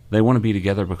 They want to be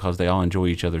together because they all enjoy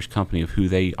each other's company of who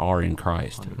they are in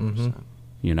Christ. 100%.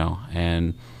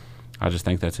 And I just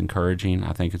think that's encouraging.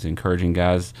 I think it's encouraging,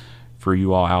 guys, for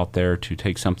you all out there to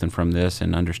take something from this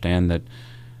and understand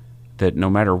that no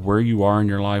matter where you are in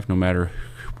your life, no matter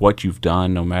what you've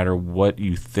done, no matter what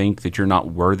you think that you're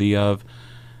not worthy of,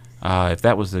 if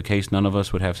that was the case, none of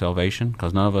us would have salvation,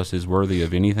 because none of us is worthy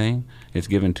of anything. It's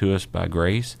given to us by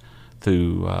grace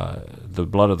through the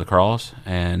blood of the cross,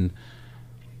 and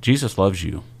Jesus loves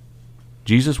you.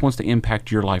 Jesus wants to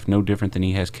impact your life no different than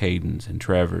he has Caden's and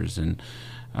Trevor's and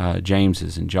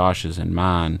James's and Josh's and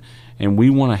mine. And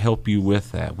we want to help you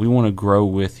with that. We want to grow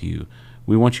with you.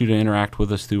 We want you to interact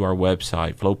with us through our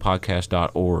website,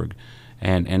 flowpodcast.org,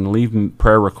 and leave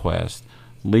prayer requests,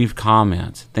 leave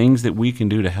comments, things that we can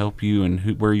do to help you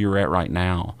and where you're at right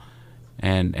now,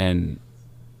 and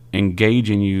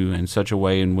engage in you in such a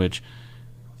way in which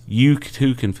you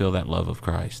too can feel that love of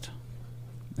Christ.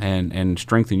 And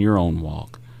strengthen your own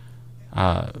walk.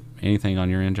 Anything on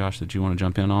your end, Josh, that you want to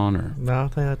jump in on, or? No, I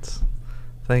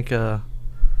think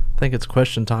it's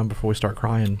question time before we start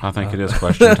crying. I think it is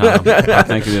question time. I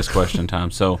think it is question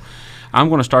time. So I'm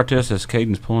going to start this as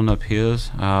Caden's pulling up his.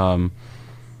 Where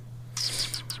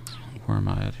am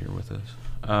I at here with this?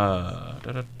 All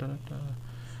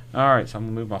right, so I'm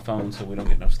going to move my phone so we don't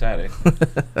get no static.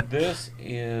 This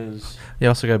is... You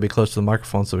also got to be close to the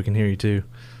microphone so we can hear you too.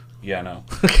 Yeah, I know.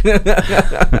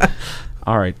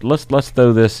 All right, let's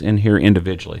throw this in here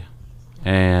individually,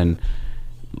 and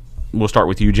we'll start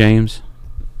with you, James.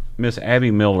 Miss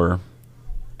Abby Miller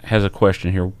has a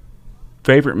question here.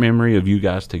 Favorite memory of you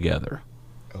guys together?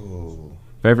 Oh.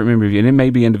 Favorite memory of you, and it may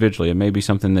be individually. It may be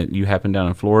something that you happened down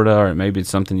in Florida, or it may be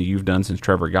something that you've done since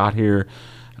Trevor got here,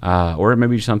 or it may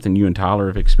be something you and Tyler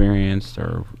have experienced,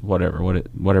 or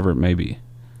whatever it may be.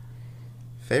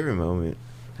 Favorite moment,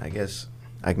 I guess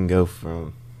I can go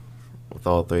from with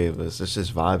all 3 of us. It's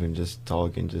just vibing, just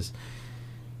talking,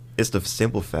 it's the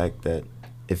simple fact that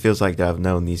it feels like that I've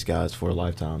known these guys for a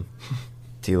lifetime.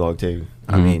 T-Log too.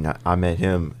 Mm-hmm. I mean, I met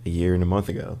him a year and a month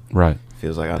ago. Right.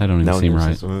 Feels like I've That don't even known seem him right.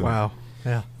 since the womb. Wow.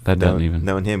 Yeah. That doesn't even.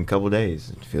 Known him a couple of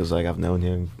days. It feels like I've known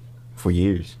him for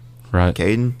years. Right.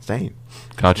 Caden, same.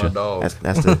 My Gotcha. dog.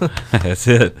 That's the. That's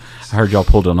it. I heard y'all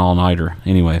pulled an all-nighter.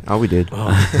 Anyway, Oh, we did.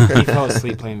 He fell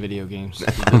asleep playing video games.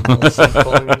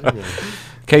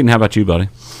 Caden, how about you, buddy?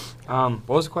 What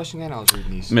was the question again? I was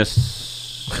reading these.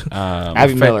 Miss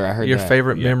Abby Miller, I heard Your that.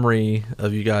 favorite Yeah. memory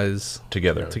of you guys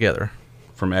together.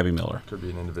 from Abby Miller. Could be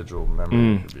an individual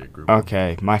memory. Could be a group.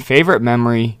 Okay, my favorite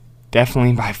memory,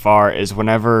 definitely by far, is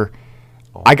whenever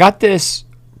I got this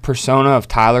persona of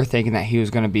Tyler thinking that he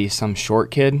was going to be some short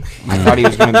kid. I thought he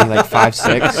was going to be like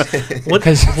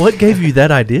 5'6". What gave you that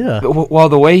idea? Well,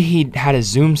 the way he had his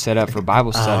Zoom set up for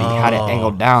Bible study, he had it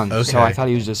angled down. So okay. I thought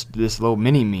he was just this little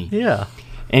mini me. Yeah.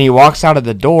 And he walks out of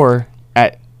the door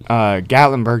at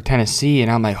Gatlinburg, Tennessee,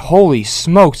 and I'm like, holy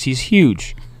smokes, he's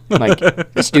huge. Like,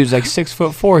 this dude's like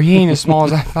 6'4". He ain't as small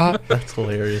as I thought. That's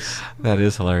hilarious. That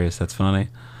is hilarious. That's funny.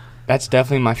 That's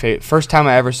definitely my favorite. First time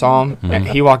I ever saw him, and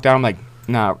he walked out, I'm like,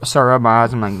 nah, sorry, rub my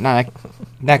eyes. I'm like, nah,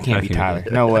 that can't be Tyler.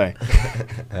 No way.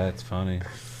 That's funny.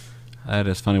 That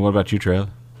is funny. What about you, Trev?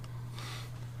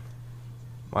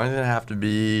 Mine's gonna have to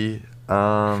be.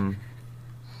 So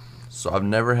I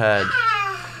never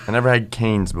had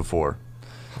canes before.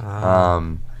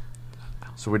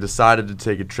 So we decided to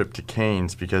take a trip to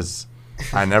Canes because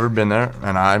I'd never been there,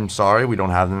 and I'm sorry we don't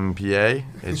have them in PA.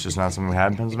 It's just not something we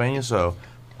have in Pennsylvania. So,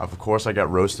 of course, I got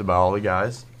roasted by all the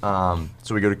guys.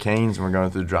 So we go to Canes, and we're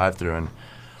going through the drive-thru, and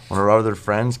one of our other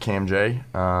friends, Cam J,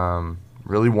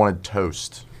 really wanted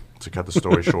toast, to cut the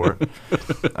story short.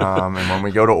 And when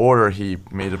we go to order, he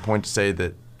made a point to say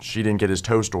that she didn't get his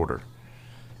toast order.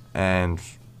 And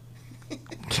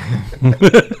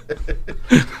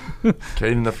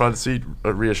Kate in the front seat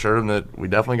reassured him that we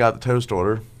definitely got the toast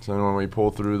order. So then when we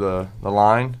pull through the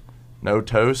line, no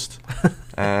toast.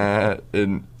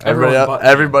 And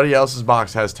everybody else's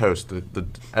box has toast.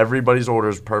 Everybody's order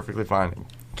is perfectly fine.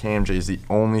 Cam J is the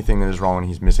only thing that is wrong, and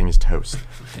he's missing his toast.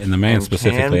 And the man And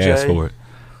specifically Cam asked J for it.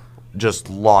 Just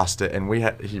lost it, and we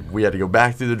had to go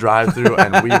back through the drive-through,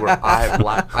 and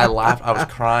I laughed, I was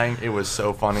crying. It was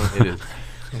so funny.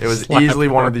 It was easily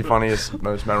one of the funniest,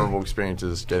 most memorable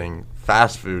experiences getting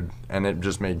fast food, and it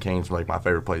just made Cane's like my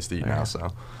favorite place to eat now.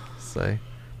 So, Say.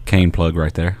 Cane plug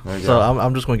right there. there you So go.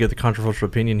 I'm just going to get the controversial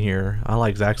opinion here. I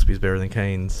like Zaxby's better than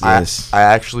Cane's. Yes. I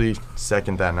actually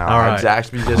second that now. All I right. had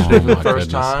Zaxby's yesterday for the my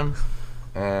first goodness. time,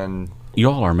 and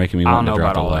Y'all are making me I want don't to know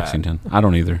drive to about all that. Lexington. I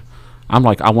don't either. I'm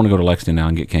like, I want to go to Lexington now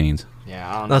and get Cane's. Yeah,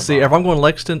 I don't know. Now, see, if I'm going to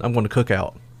Lexington, I'm going to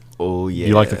Cookout. Oh, yeah.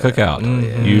 You like the cookout?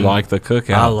 Mhm. You like the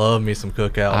cookout? I love me some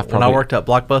Cookout. I've When I probably- worked at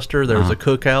Blockbuster, there was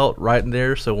Uh-huh. a Cookout right in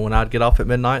there. So when I'd get off at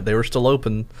midnight, they were still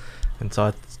open. And so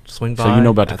I'd swing by. So you know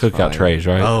about the That's cookout fine. trays,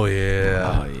 right? Oh,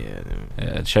 yeah. Oh, yeah. dude.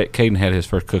 Yeah, Caden had his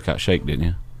first cookout shake, didn't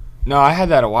you? No, I had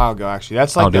that a while ago, actually.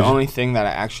 That's Oh, like the did you? only thing that I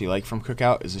actually like from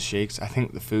Cookout is the shakes. I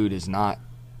think the food is not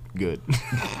good.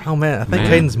 Oh, man. I think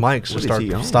Man. Caden's mics What just is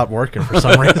he on? stopped working for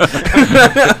some reason.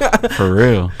 For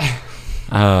real.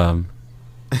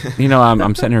 You know,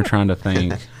 I'm sitting here trying to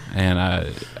think,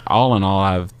 and all in all,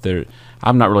 I've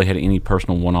not really had any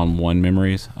personal one-on-one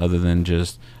memories other than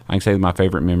just I can say that my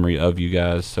favorite memory of you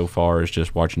guys so far is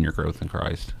just watching your growth in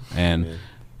Christ and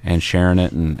sharing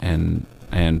it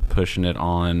and pushing it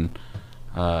on.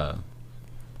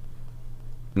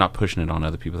 Not pushing it on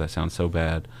other people. That sounds so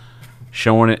bad.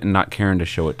 Showing it and not caring to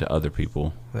show it to other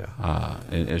people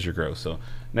as your growth. So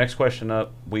next question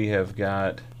up, we have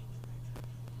got.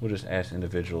 We'll just ask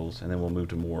individuals, and then we'll move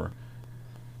to more.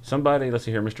 Somebody, let's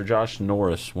see here, Mr. Josh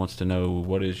Norris wants to know,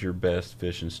 what is your best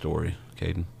fishing story,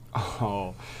 Caden?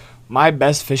 Oh, my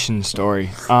best fishing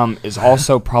story is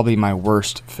also probably my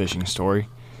worst fishing story.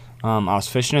 I was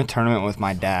fishing a tournament with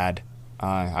my dad.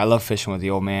 I love fishing with the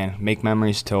old man. Make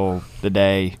memories till the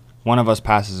day one of us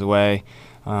passes away.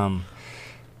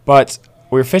 But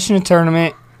we were fishing a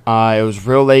tournament. It was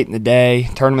real late in the day.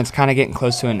 Tournament's kind of getting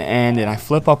close to an end, and I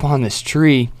flip up on this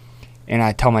tree, and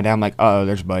I tell my dad, I'm like, uh-oh,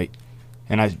 there's a bite.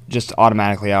 And I just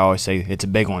automatically, I always say, it's a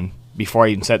big one. Before I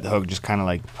even set the hook, just kind of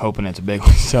like hoping it's a big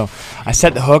one. So I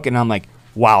set the hook, and I'm like,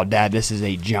 wow, Dad, this is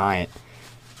a giant.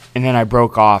 And then I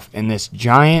broke off, and this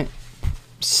giant,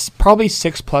 probably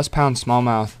 6+ pound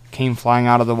smallmouth came flying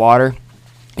out of the water.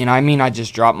 And I mean, I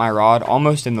just dropped my rod,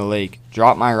 almost in the lake,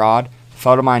 dropped my rod,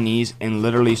 fell to my knees, and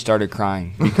literally started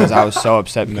crying because I was so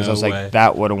upset because I was way. like,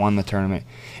 that would have won the tournament.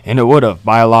 And it would have,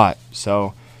 by a lot.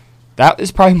 So that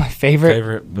is probably my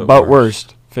favorite but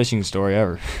worst fishing story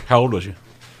ever. How old was you?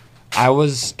 I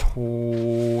was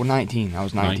 19. I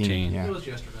was 19. 19. Yeah. It was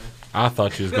yesterday. I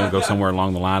thought you was going to go somewhere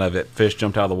along the line of it. Fish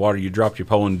jumped out of the water, you dropped your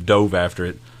pole and dove after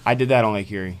it. I did that on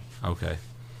Lake Erie. Okay.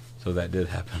 So that did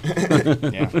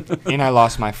happen. Yeah. And I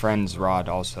lost my friend's rod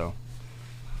also.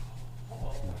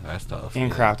 That's tough.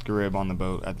 And cracked a rib on the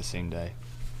boat at the same day.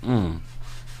 Mm.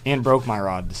 And broke my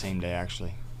rod the same day,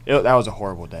 actually. That was a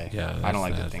horrible day. Yeah, I don't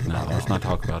like to think about Let's that. not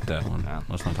talk about that one. No.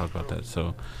 Let's not talk about that.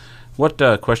 So, what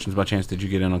questions by chance did you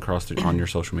get in on your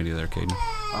social media there,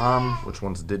 Caden? Which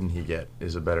ones didn't he get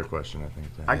is a better question, I think.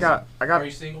 I got Are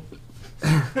you single?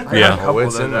 Yeah. a couple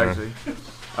it's of in those, there.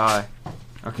 actually.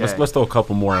 Okay. Let's throw a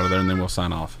couple more out of there, and then we'll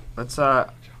sign off. I'm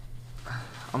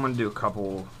gonna do a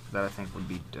couple that I think would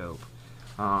be dope.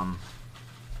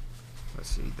 Let's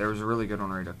see. There was a really good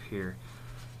one right up here.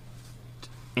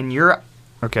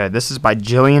 This is by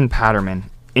Jillian Patterman.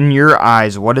 In your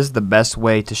eyes, what is the best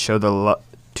way to show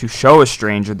to show a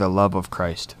stranger the love of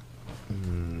Christ?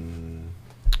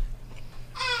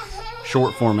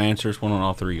 Short form answers. One on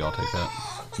all three. Y'all take that.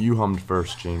 You hummed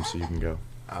first, James, so you can go.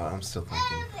 I'm still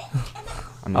thinking.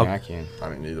 I mean, I can. I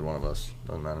mean, neither one of us.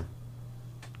 Doesn't matter.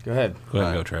 Go ahead. Go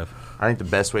ahead and go, Alright. Trev. I think the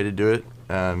best way to do it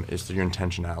is through your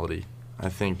intentionality. I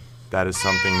think that is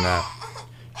something that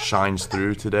shines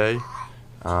through today,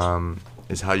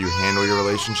 is how you handle your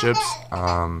relationships.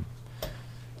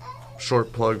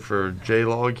 Short plug for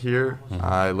J-Log here.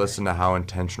 I listened to how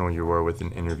intentional you were with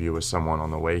an interview with someone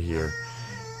on the way here.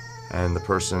 And the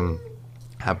person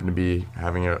happened to be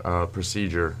having a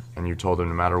procedure, and you told them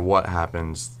no matter what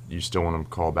happens, you still want them to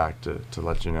call back to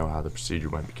let you know how the procedure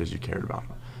went because you cared about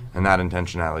them. And that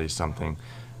intentionality is something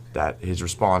that his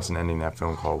response in ending that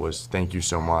phone call was, "Thank you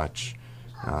so much."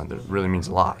 That really means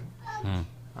a lot.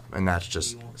 And that's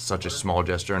just such a small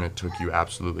gesture, and it took you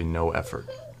absolutely no effort.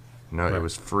 Right. It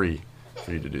was free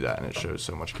for you to do that, and it shows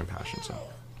so much compassion. So,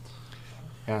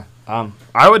 Yeah.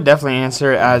 I would definitely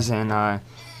answer as in,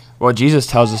 well, Jesus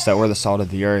tells us that we're the salt of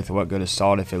the earth. What good is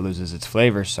salt if it loses its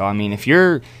flavor? So, I mean, if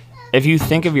you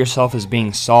think of yourself as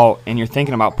being salt and you're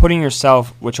thinking about putting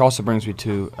yourself, which also brings me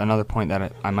to another point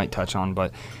that I might touch on,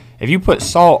 but if you put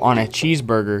salt on a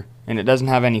cheeseburger and it doesn't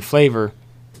have any flavor,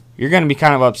 you're going to be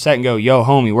kind of upset and go, "Yo,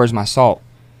 homie, where's my salt?"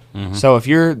 Mm-hmm. So if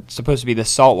you're supposed to be the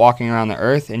salt walking around the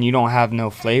earth and you don't have no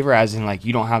flavor, as in like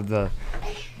you don't have the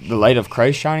light of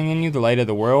Christ shining in you, the light of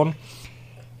the world,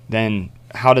 then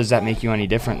how does that make you any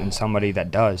different than somebody that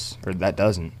does or that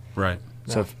doesn't? Right.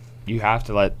 So if you have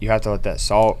to let that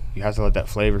salt, you have to let that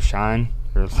flavor shine,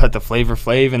 or let the flavor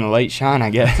flav and the light shine, I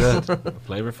guess.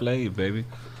 Flavor Flav, baby.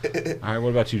 All right. What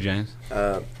about you, James?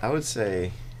 I would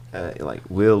say, like,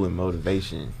 will and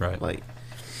motivation. Right. Like,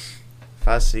 if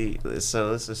I see,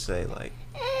 so let's just say, like,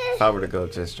 if I were to go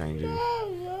up to a stranger,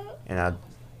 and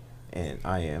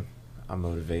I'm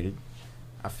motivated,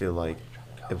 I feel like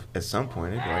at some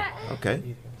point it'd be like,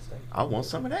 okay, I want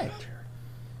some of that. You know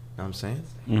what I'm saying?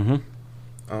 Mm-hmm.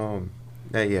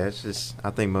 Yeah, it's just, I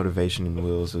think motivation and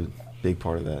will is a big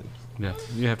part of that. Yeah,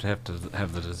 you have to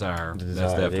have the desire. The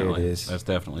That's desire, there definitely. it is. That's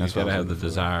definitely. That's You got to what I have the was looking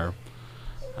desire.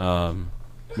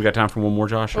 We got time for one more,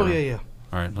 Josh? Oh or- yeah.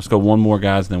 All right, let's go one more,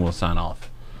 guys, then we'll sign off.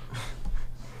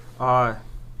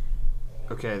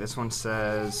 Okay, this one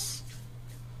says,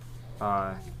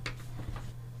 where'd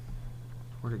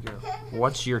it go?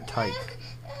 What's your type?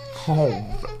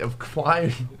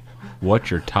 why? What's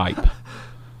your type?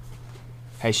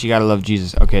 Hey, she gotta love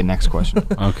Jesus. Okay, next question.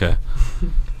 Okay.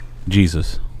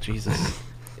 Jesus. Jesus.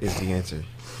 Is the answer.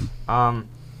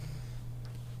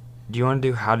 Do you want to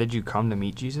do how did you come to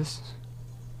meet Jesus?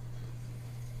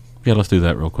 Yeah, let's do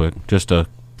that real quick. Just a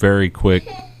very quick.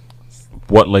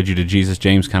 What led you to Jesus?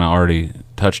 James kind of already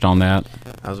touched on that.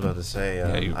 I was about to say,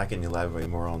 I can elaborate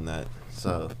more on that.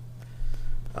 So,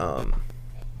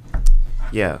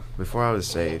 yeah, before I was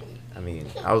saved, I mean,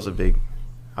 I would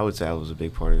say I was a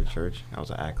big part of the church. I was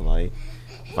an acolyte,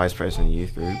 vice president of the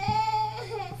youth group.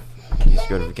 Used to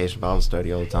go to vacation Bible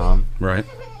study all the time. Right.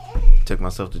 Took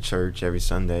myself to church every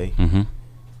Sunday. Mm-hmm.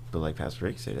 But like Pastor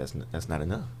Rick said, that's not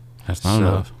enough. That's not So-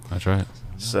 enough. That's right.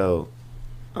 So,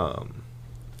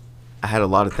 I had a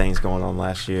lot of things going on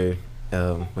last year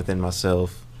within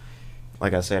myself.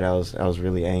 Like I said, I was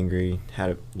really angry.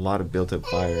 Had a lot of built up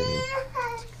fire in me.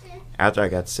 After I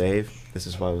got saved, this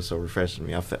is why it was so refreshing to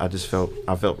me. I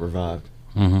felt revived.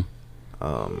 Mm-hmm.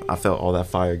 I felt all that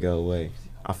fire go away.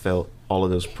 I felt all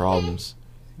of those problems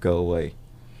go away.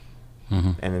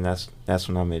 Mm-hmm. And then that's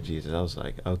when I met Jesus. I was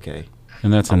like, okay,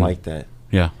 And that's I like that.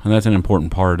 Yeah, and that's an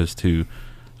important part is to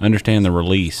understand the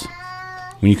release.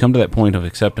 When you come to that point of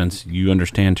acceptance, you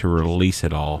understand to release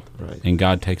it all, Right. and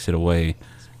God takes it away,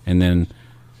 and then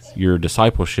your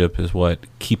discipleship is what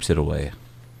keeps it away.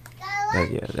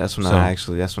 That's when So- I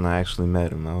actually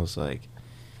met him. I was like,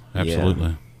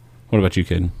 Absolutely. What about you,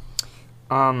 kid?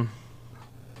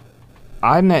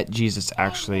 I met Jesus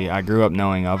actually. I grew up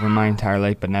knowing of him my entire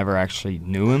life, but never actually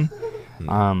knew him.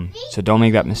 So don't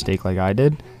make that mistake like I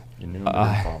did. You knew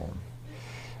Uh,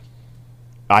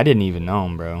 I didn't even know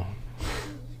him, bro.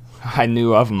 I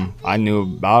knew of him. I knew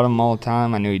about him all the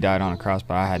time. I knew he died on a cross,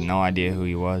 but I had no idea who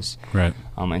he was. Right.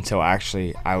 Until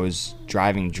actually I was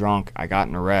driving drunk. I got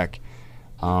in a wreck,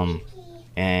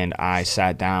 and I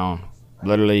sat down,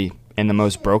 literally in the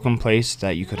most broken place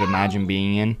that you could imagine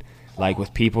being in, like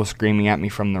with people screaming at me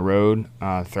from the road,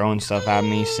 throwing stuff at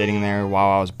me, sitting there while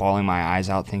I was bawling my eyes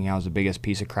out, thinking I was the biggest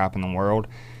piece of crap in the world.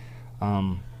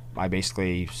 I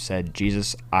basically said,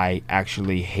 Jesus, I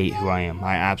actually hate who I am.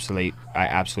 I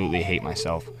absolutely hate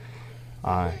myself.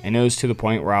 And it was to the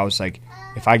point where I was like,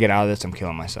 if I get out of this, I'm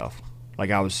killing myself. Like,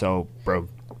 I was so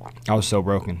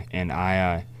broken. And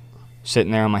I,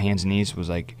 sitting there on my hands and knees, was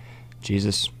like,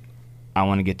 Jesus, I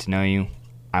want to get to know you.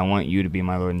 I want you to be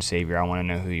my Lord and Savior. I want to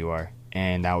know who you are.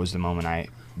 And that was the moment I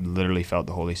literally felt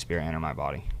the Holy Spirit enter my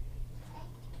body.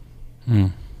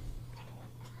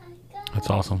 That's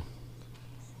awesome.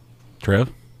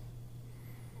 Trev?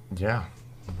 Yeah.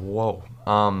 Whoa.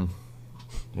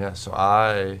 Yeah, so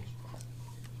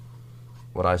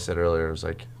what I said earlier was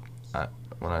like,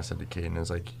 when I said to Caden, it was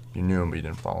like, you knew him, but you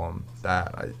didn't follow him.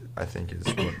 That, I think, is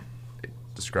what it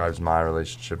describes my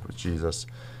relationship with Jesus,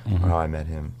 how I met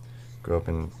him. Grew up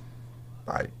in,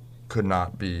 I could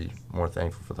not be more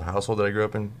thankful for the household that I grew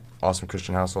up in. Awesome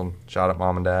Christian household. Shout out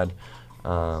Mom and Dad.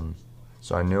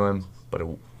 So I knew him, but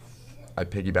I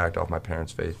piggybacked off my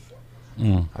parents' faith.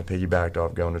 I piggybacked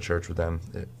off going to church with them.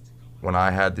 When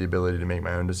I had the ability to make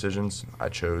my own decisions, I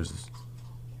chose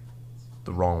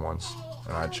the wrong ones,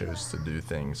 and I chose to do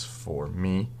things for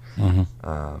me. And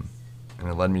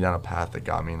it led me down a path that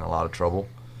got me in a lot of trouble.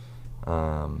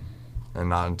 And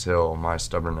not until my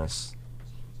stubbornness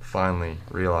finally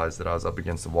realized that I was up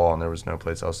against the wall and there was no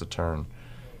place else to turn,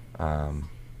 I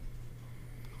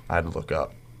had to look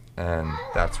up. And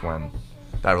that's when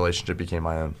that relationship became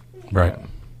my own. Right. And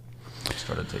I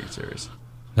started to take it serious.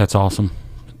 That's awesome.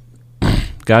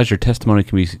 Guys, your testimony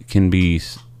can be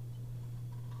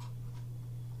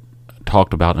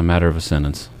talked about in a matter of a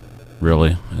sentence,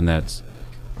 really. And that's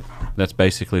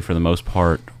basically, for the most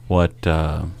part, what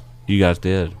you guys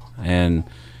did. And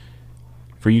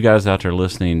for you guys out there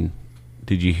listening,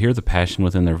 did you hear the passion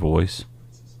within their voice?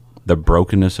 The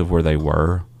brokenness of where they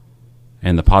were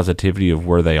and the positivity of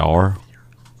where they are?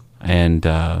 And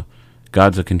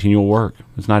God's a continual work.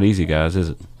 It's not easy, guys, is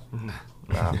it?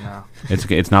 No.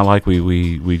 It's not like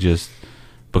we just,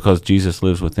 because Jesus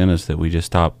lives within us, that we just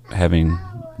stop having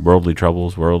worldly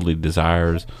troubles, worldly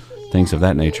desires, things of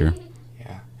that nature.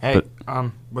 Yeah. Hey,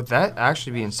 with that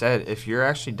actually being said, if you're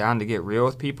actually down to get real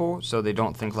with people so they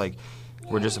don't think like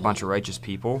we're just a bunch of righteous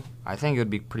people, I think it would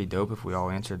be pretty dope if we all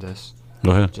answered this.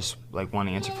 Go ahead. Just like one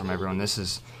answer from everyone. This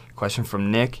is a question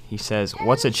from Nick. He says,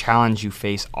 what's a challenge you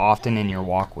face often in your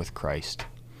walk with Christ?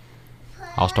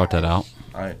 I'll start that out.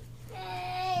 All right.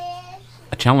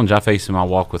 A challenge I face in my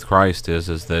walk with Christ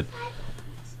is that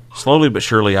slowly but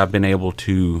surely God has been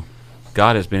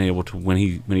able to, when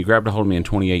he grabbed a hold of me in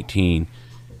 2018,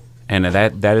 and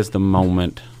that is the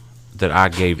moment that I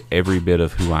gave every bit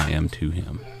of who I am to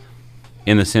him,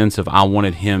 in the sense of I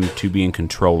wanted him to be in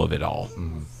control of it all.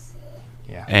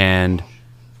 Yeah. And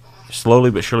slowly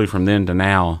but surely from then to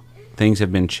now, things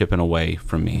have been chipping away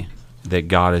from me that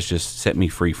God has just set me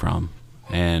free from,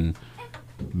 and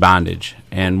bondage.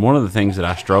 And one of the things that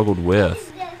I struggled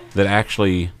with, that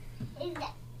actually,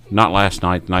 not last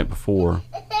night, the night before,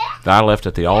 that I left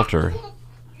at the altar,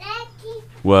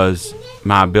 was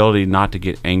my ability not to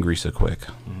get angry so quick.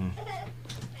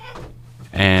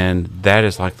 And that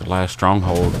is like the last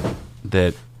stronghold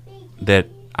that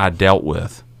I dealt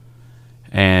with,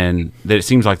 and that it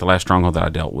seems like the last stronghold that I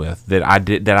dealt with, that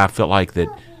I felt like that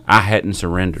I hadn't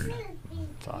surrendered.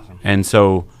 That's awesome. And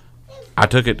so I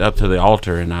took it up to the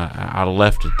altar, and I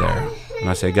left it there, and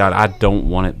I said, God, I don't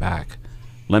want it back.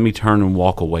 Let me turn and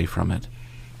walk away from it.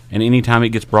 And anytime it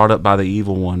gets brought up by the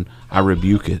evil one, I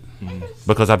rebuke it,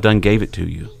 because I've done gave it to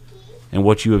you, and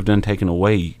what you have done taken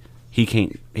away, he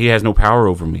has no power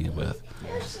over me with.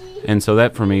 And so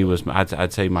that for me was,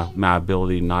 I'd say my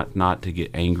ability not to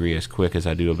get angry as quick as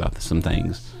I do about some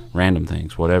things, random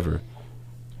things, whatever.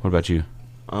 What about you?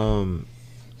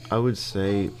 I would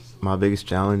say my biggest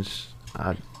challenge,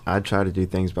 I try to do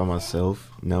things by myself,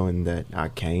 knowing that I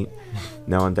can't,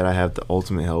 knowing that I have the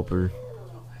ultimate helper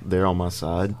there on my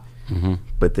side.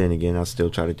 But then again, I still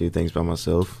try to do things by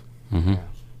myself. And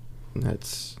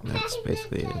that's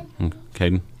basically it.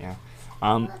 Caden? Yeah.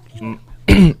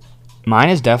 Mine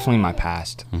is definitely my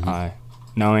past.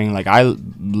 Knowing, like, I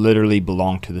literally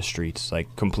belong to the streets,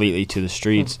 like, completely to the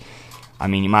streets. I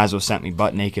mean, you might as well sent me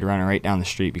butt naked running right down the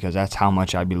street, because that's how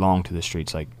much I belong to the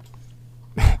streets. Like,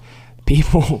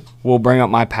 people will bring up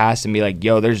my past and be like,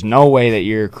 yo, there's no way that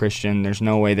you're a Christian. There's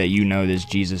no way that you know this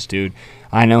Jesus dude.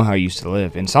 I know how you used to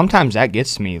live. And sometimes that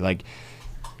gets to me, like,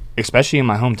 especially in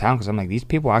my hometown, because I'm like, these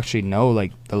people actually know,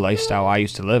 like, the lifestyle I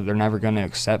used to live. They're never going to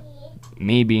accept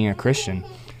me being a Christian.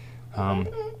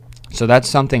 So that's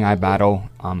something I battle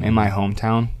in my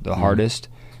hometown the hardest,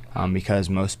 because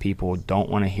most people don't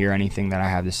want to hear anything that I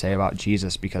have to say about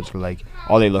Jesus, because they're like,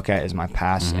 all they look at is my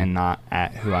past and not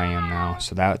at who I am now.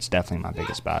 So that's definitely my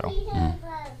biggest battle.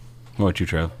 What about you,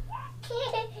 Trev?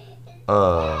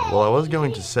 Well, I was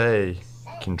going to say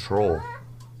control,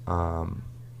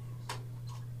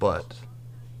 but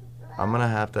I'm gonna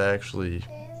have to actually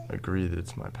agree that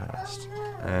it's my past.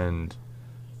 And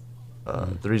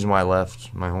the reason why I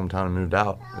left my hometown and moved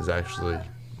out is actually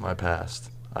my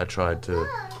past. I tried to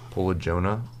pull a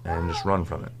Jonah and just run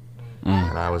from it.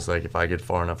 And I was like, if I get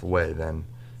far enough away, then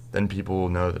people will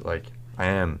know that, like, I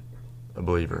am a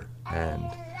believer. And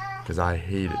because I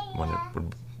hate it when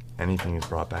anything is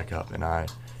brought back up, and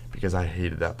because I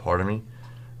hated that part of me.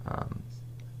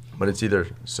 But it's either,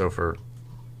 so for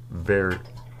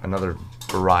another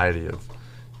variety of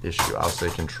issue, I'll say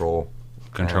control,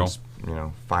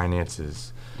 and,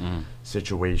 finances,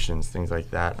 situations, things like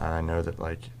that. And I know that,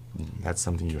 like, that's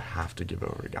something you have to give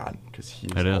over to God, because He's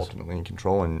ultimately in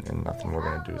control, and nothing we're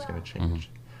going to do is going to change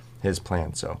His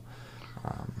plan. So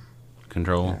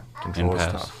control control and is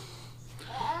pass.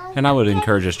 tough. And I would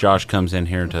encourage, as Josh comes in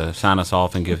here to sign us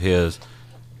off and give his,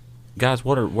 guys,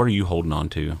 what are you holding on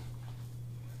to?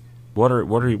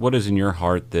 What is in your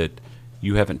heart that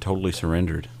you haven't totally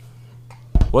surrendered?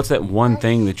 What's that one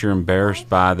thing that you're embarrassed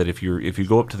by, that if you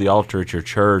go up to the altar at your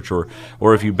church, or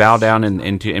if you bow down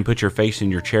and put your face in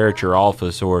your chair at your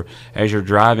office, or as you're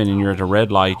driving and you're at a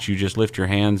red light, you just lift your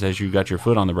hands as you got your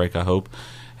foot on the brake, I hope,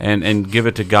 and give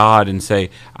it to God and say,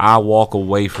 I walk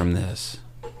away from this.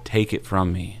 Take it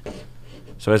from me.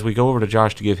 So as we go over to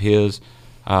Josh to give his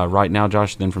right now,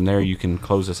 Josh, then from there you can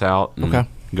close us out and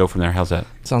go from there. How's that?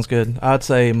 Sounds good. I'd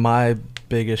say my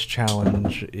biggest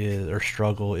challenge or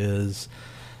struggle is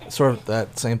sort of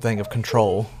that same thing of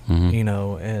control,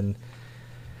 and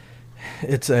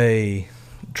it's a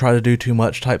try to do too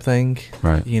much type thing,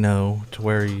 right? To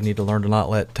where you need to learn to not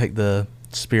take the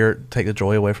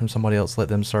joy away from somebody else, let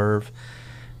them serve.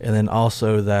 And then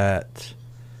also that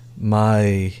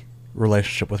my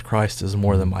relationship with Christ is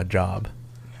more than my job,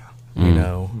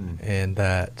 and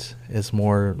that it's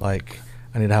more like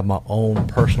I need to have my own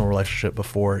personal relationship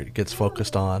before it gets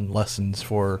focused on lessons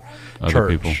for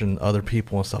church and other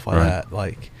people and stuff like that.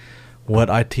 Like, what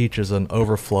I teach is an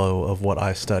overflow of what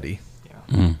I study.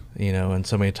 And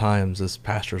so many times as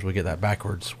pastors we get that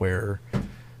backwards, where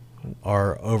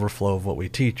our overflow of what we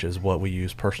teach is what we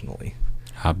use personally.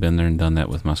 I've been there and done that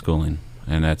with my schooling,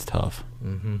 and that's tough.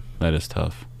 That is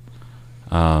tough.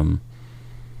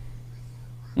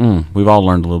 We've all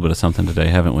learned a little bit of something today,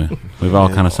 haven't we? We've all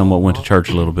kind of somewhat went to church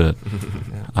a little bit.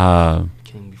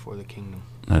 King before the kingdom.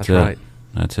 That's it. Right.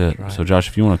 That's it. Right. So, Josh,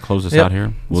 if you want to close us out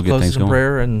here, we'll get things going.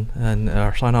 Prayer and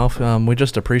our sign off. We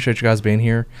just appreciate you guys being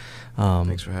here.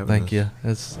 Thanks for having us. Thank you.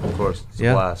 Of course, it's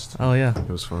a blast. Oh yeah, it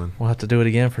was fun. We'll have to do it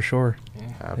again for sure.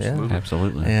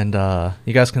 Absolutely. And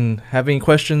you guys can have any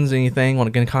questions, anything, want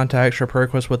to get in contact, share prayer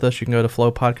requests with us, you can go to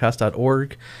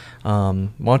flowpodcast.org. Why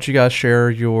don't you guys share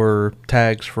your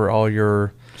tags for all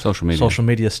your social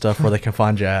media stuff where they can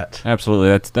find you at?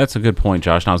 Absolutely. That's a good point,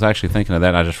 Josh. And I was actually thinking of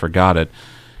that. I just forgot it.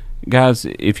 Guys,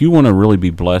 if you want to really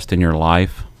be blessed in your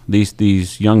life,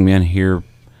 these young men here,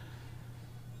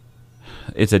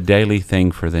 it's a daily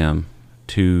thing for them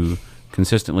to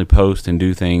consistently post and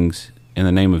do things in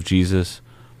the name of Jesus.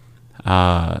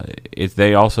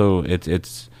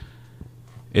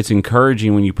 It's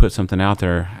encouraging when you put something out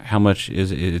there. How much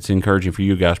it's encouraging for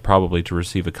you guys probably to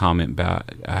receive a comment about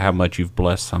how much you've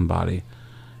blessed somebody.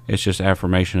 It's just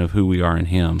affirmation of who we are in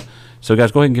Him. So,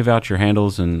 guys, go ahead and give out your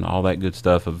handles and all that good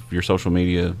stuff of your social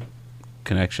media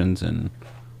connections, and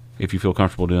if you feel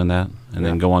comfortable doing that, and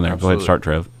then go on there. Absolutely. Go ahead and start,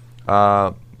 Trev.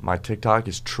 My TikTok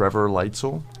is Trevor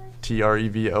Leitzel,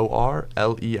 TREVOR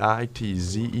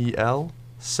LEITZEL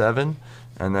 7,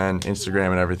 and then Instagram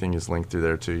and everything is linked through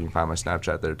there too. You can find my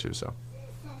Snapchat there too. So,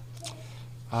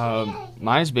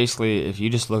 mine's basically, if you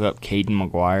just look up Caden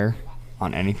McGuire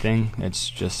on anything, it's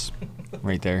just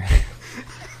right there.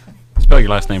 Spell your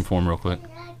last name for him real quick.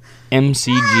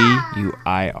 MCGUIRE.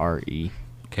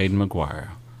 Caden McGuire.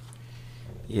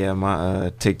 Yeah,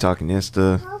 my TikTok and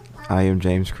Insta, I am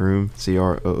James Croom,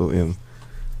 CROOM.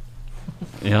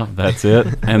 Yeah, that's it.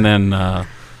 And then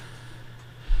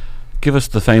give us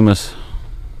the famous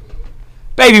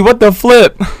Baby, what the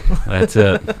flip? That's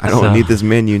it. I don't need this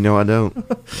menu. No, I don't.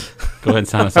 Go ahead and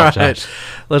sign us All off, right, Josh.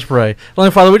 let's pray.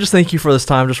 Loving Father, we just thank you for this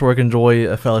time, just where we can enjoy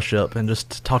a fellowship and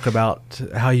just talk about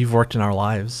how you've worked in our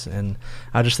lives. And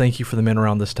I just thank you for the men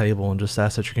around this table and just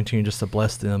ask that you continue just to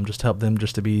bless them, just help them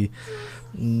just to be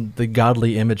the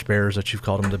godly image bearers that you've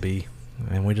called them to be.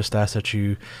 And we just ask that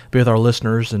you be with our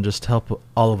listeners and just help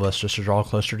all of us just to draw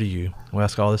closer to you. We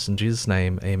ask all this in Jesus'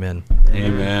 name. Amen.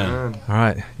 Amen. All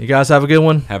right. You guys have a good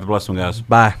one. Have a blessed one, guys.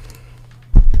 Bye.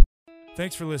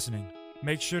 Thanks for listening.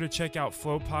 Make sure to check out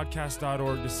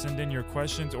flowpodcast.org to send in your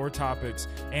questions or topics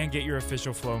and get your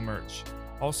official Flow merch.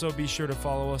 Also, be sure to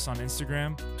follow us on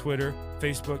Instagram, Twitter,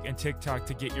 Facebook, and TikTok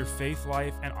to get your faith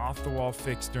life and off-the-wall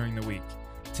fix during the week.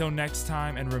 Till next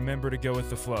time, and remember to go with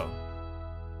the flow.